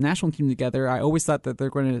on the national team together. I always thought that they're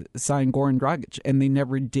going to sign Goran Dragic, and they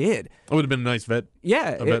never did. It would have been a nice vet.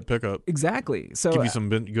 Yeah. A vet pickup. Exactly. So give you some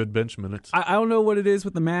good bench minutes. I don't know what it is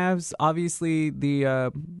with the Mavs. Obviously,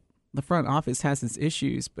 the front office has its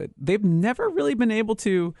issues, but they've never really been able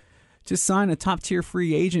to sign a top-tier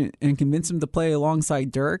free agent and convince him to play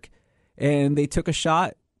alongside Dirk. And they took a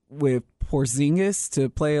shot with Porzingis to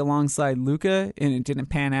play alongside Luka, and it didn't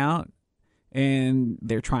pan out. And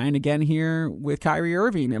they're trying again here with Kyrie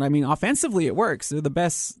Irving. And I mean, offensively, it works. They're the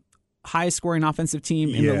best, highest scoring offensive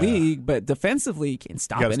team in the league, but defensively, you can't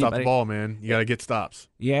stop anybody. You got to stop the ball, man. You got to get stops.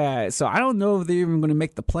 Yeah, so I don't know if they're even going to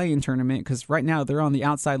make the play-in tournament because right now they're on the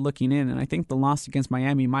outside looking in, and I think the loss against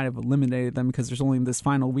Miami might have eliminated them because there's only this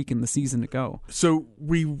final week in the season to go. So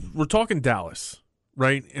we're talking Dallas,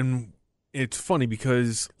 right? And it's funny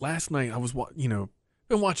because last night I was,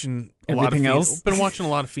 been watching a lot of Phoenix. Been watching a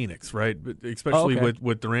lot of Phoenix, right? But especially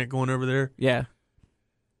with Durant going over there. Yeah.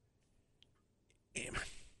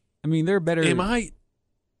 I mean, they're better. I'm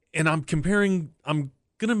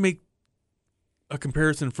gonna make a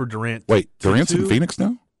comparison for Durant. Wait, Durant's in Phoenix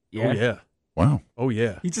now? Yeah. Oh, yeah. Wow. Oh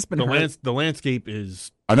yeah. He's just been hurt. The landscape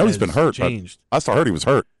is. I know he's been hurt. Changed. I still heard he was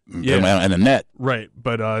hurt. Yeah. And the net. Right,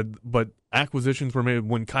 but acquisitions were made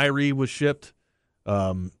when Kyrie was shipped.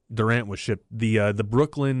 Durant was shipped. The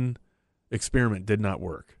Brooklyn experiment did not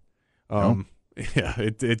work. No. Yeah,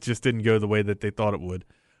 it just didn't go the way that they thought it would.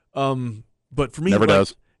 But for me, never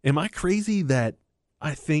does. Am I crazy that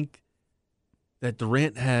I think that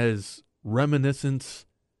Durant has reminiscence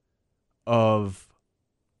of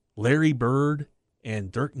Larry Bird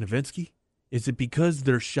and Dirk Nowitzki? Is it because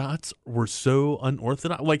their shots were so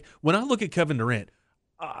unorthodox? Like when I look at Kevin Durant,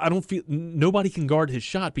 I don't feel nobody can guard his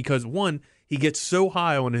shot because one, he gets so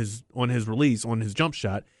high on his release, on his jump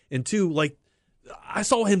shot, and two, like I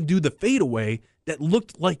saw him do the fadeaway that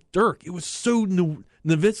looked like Dirk. It was so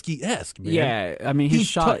Nowitzki-esque, man. Yeah, I mean, his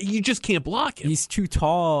shot, you just can't block him. He's too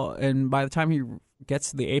tall, and by the time he gets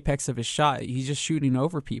to the apex of his shot, he's just shooting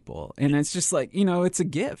over people. And it's just like, it's a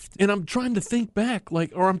gift. And I'm trying to think back,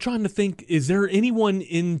 is there anyone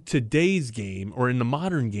in today's game or in the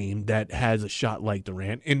modern game that has a shot like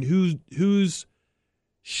Durant? And whose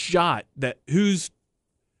shot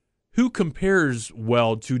who compares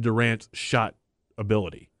well to Durant's shot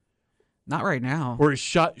ability? Not right now. Or his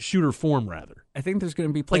shooter form, rather. I think there's going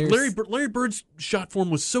to be players. Like Larry Bird's shot form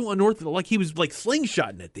was so unorthodox, like he was like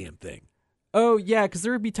slingshotting that damn thing. Oh yeah, because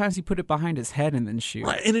there would be times he put it behind his head and then shoot.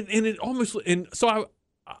 Right, and it almost so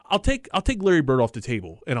I'll take Larry Bird off the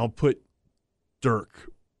table and I'll put Dirk.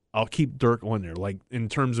 I'll keep Dirk on there, like in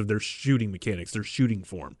terms of their shooting mechanics, their shooting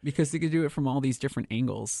form. Because they could do it from all these different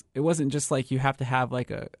angles. It wasn't just like you have to have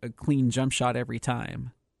like a clean jump shot every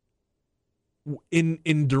time.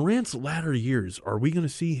 In Durant's latter years, are we going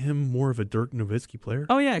to see him more of a Dirk Nowitzki player?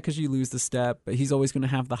 Oh yeah, because you lose the step, but he's always going to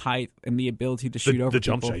have the height and the ability to shoot over the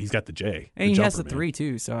jump people. shot. He's got the J, and he has the three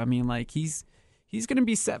too. So I mean, like he's going to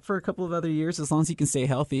be set for a couple of other years as long as he can stay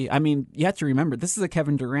healthy. I mean, you have to remember this is a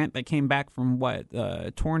Kevin Durant that came back from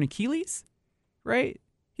torn Achilles, right?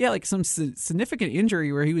 Yeah, like some significant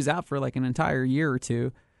injury where he was out for like an entire year or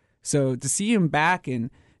two. So to see him back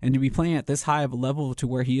and And to be playing at this high of a level to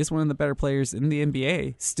where he is one of the better players in the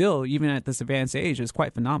NBA, still, even at this advanced age, is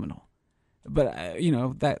quite phenomenal. But,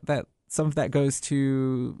 that some of that goes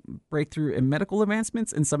to breakthrough in medical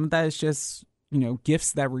advancements, and some of that is just,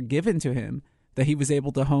 gifts that were given to him that he was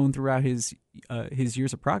able to hone throughout his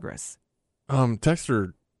years of progress.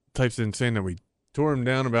 Texter types in saying that we tore him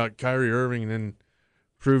down about Kyrie Irving and then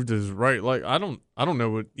proved us right. Like, I don't know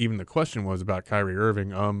what even the question was about Kyrie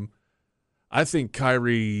Irving. I think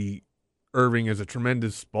Kyrie Irving is a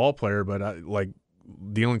tremendous ball player, but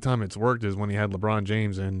the only time it's worked is when he had LeBron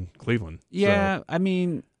James in Cleveland. Yeah, so. I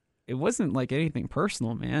mean, it wasn't like anything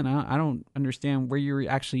personal, man. I don't understand where you're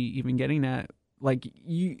actually even getting at. Like,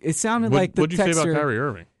 it sounded like the What'd you say texter, about Kyrie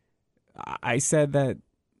Irving? I said that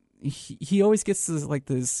he always gets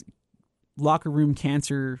this locker room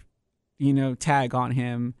cancer, tag on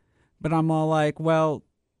him. But I'm all like, well,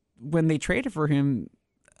 when they traded for him,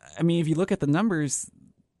 I mean, if you look at the numbers,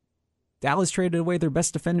 Dallas traded away their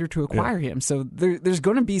best defender to acquire him. So there's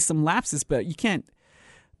going to be some lapses, but you can't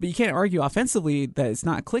argue offensively that it's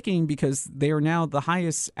not clicking because they are now the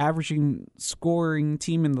highest averaging scoring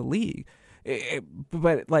team in the league.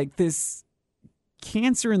 But like this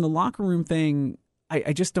cancer in the locker room thing,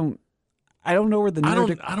 I just don't. I don't know where the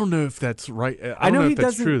narrative. I don't know if that's right. I don't know if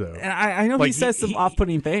that's true though. I know he says some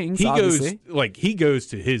off-putting things. He obviously. he goes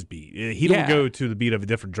to his beat. He don't go to the beat of a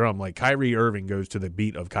different drum. Like Kyrie Irving goes to the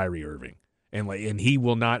beat of Kyrie Irving, and he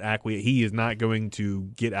will not acquiesce. He is not going to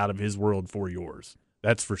get out of his world for yours.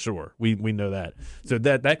 That's for sure. We know that. So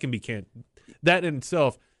that can be that in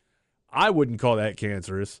itself, I wouldn't call that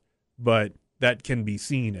cancerous, but that can be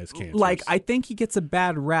seen as cancerous. Like I think he gets a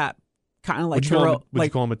bad rap, kind of like would you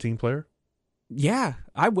call him a team player? Yeah,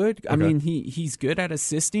 I would. Okay. I mean, he's good at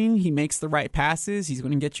assisting. He makes the right passes. He's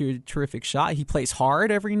going to get you a terrific shot. He plays hard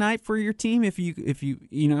every night for your team. If you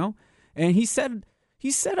and he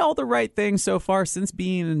said all the right things so far since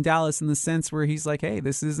being in Dallas in the sense where he's like, hey,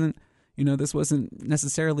 this isn't. This wasn't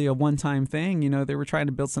necessarily a one-time thing. They were trying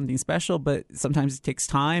to build something special, but sometimes it takes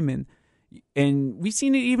time. And we've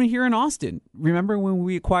seen it even here in Austin. Remember when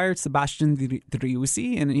we acquired Sebastian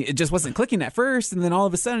Driussi, and it just wasn't clicking at first, and then all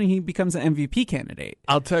of a sudden he becomes an MVP candidate.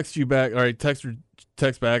 I'll text you back. All right, text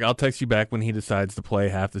back. I'll text you back when he decides to play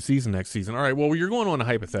half the season next season. All right, well, you're going on a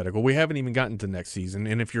hypothetical. We haven't even gotten to next season,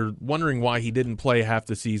 and if you're wondering why he didn't play half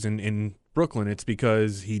the season in Brooklyn, it's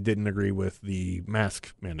because he didn't agree with the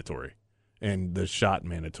mask mandatory and the shot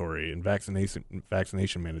mandatory and vaccination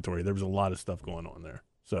mandatory. There was a lot of stuff going on there.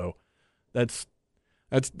 So that's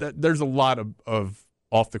there's a lot of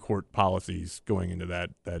off the court policies going into that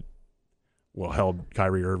held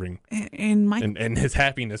Kyrie Irving and his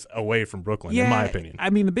happiness away from Brooklyn, in my opinion. I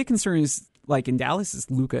mean, the big concern is like in Dallas is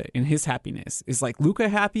Luka and his happiness. Is like Luka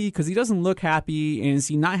happy because he doesn't look happy, and is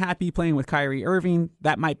he not happy playing with Kyrie Irving?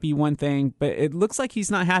 That might be one thing, but it looks like he's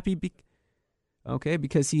not happy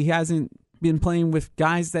because he hasn't been playing with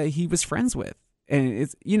guys that he was friends with. And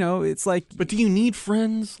it's like, but do you need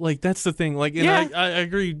friends? Like that's the thing. Like, and yeah.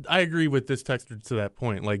 I agree with this texter to that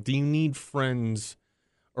point. Like, do you need friends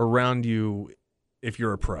around you if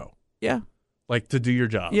you're a pro? Yeah, like to do your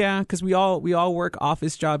job. Yeah, because we all work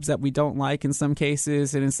office jobs that we don't like in some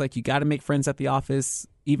cases, and it's like you got to make friends at the office,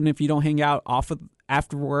 even if you don't hang out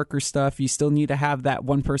after work or stuff. You still need to have that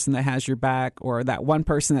one person that has your back, or that one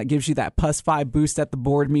person that gives you that +5 boost at the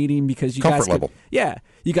board meeting because you comfort level.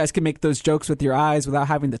 You guys can make those jokes with your eyes without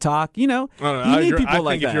having to talk. You need people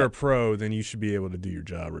like that. If you're a pro, then you should be able to do your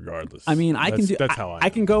job regardless. I mean, I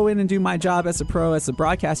can go in and do my job as a pro, as a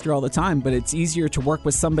broadcaster all the time, but it's easier to work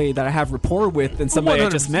with somebody that I have rapport with than somebody I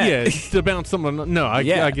just met. Yeah, to bounce someone. No, I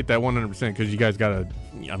get that 100% because you guys got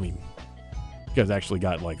you guys actually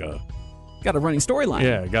got like got a running storyline.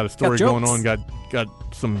 Yeah, got a story going on. Got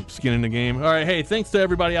some skin in the game. All right, hey, thanks to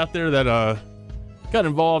everybody out there that got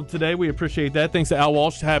involved today. We appreciate that. Thanks to Al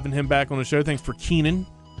Walsh having him back on the show. Thanks for Keenan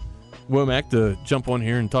Womack to jump on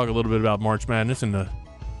here and talk a little bit about March Madness and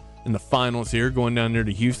the finals here, going down there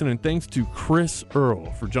to Houston. And thanks to Chris Earl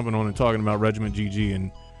for jumping on and talking about Regiment GG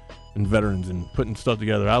and veterans and putting stuff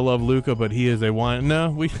together. I love Luka, but he is a wine. No,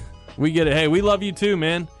 we get it. Hey, we love you too,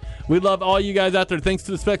 man. We love all you guys out there. Thanks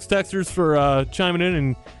to the Specs Texters for chiming in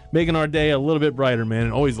and making our day a little bit brighter, man.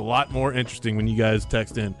 And always a lot more interesting when you guys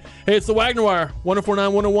text in. Hey, it's the Wagner Wire, 104.9,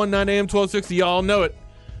 101, 9 a.m., 1260. Y'all know it.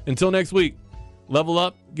 Until next week, level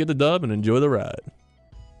up, get the dub, and enjoy the ride.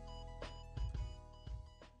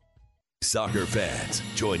 soccer fans.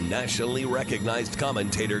 Join nationally recognized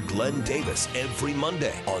commentator Glenn Davis every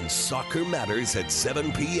Monday on Soccer Matters at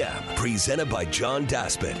 7 p.m. Presented by John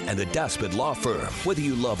Daspit and the Daspit Law Firm. Whether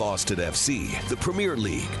you love Austin FC, the Premier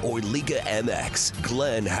League, or Liga MX,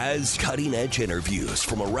 Glenn has cutting-edge interviews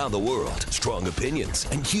from around the world, strong opinions,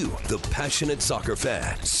 and you, the passionate soccer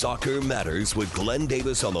fan. Soccer Matters with Glenn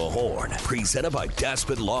Davis on the Horn. Presented by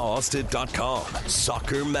DaspitLawAustin.com.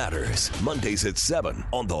 Soccer Matters. Mondays at 7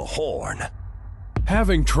 on the Horn.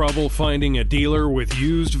 Having trouble finding a dealer with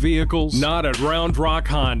used vehicles? Not at Round Rock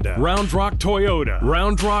Honda, Round Rock Toyota,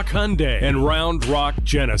 Round Rock Hyundai, and Round Rock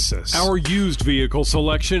Genesis. Our used vehicle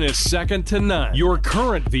selection is second to none. Your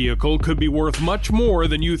current vehicle could be worth much more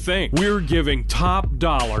than you think. We're giving top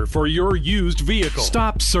dollar for your used vehicle.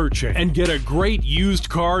 Stop searching and get a great used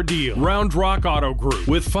car deal. Round Rock Auto Group,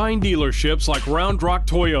 with fine dealerships like Round Rock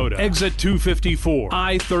Toyota, Exit 254,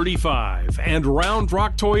 I-35, and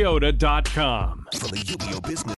RoundRockToyota.com. From the UBO Business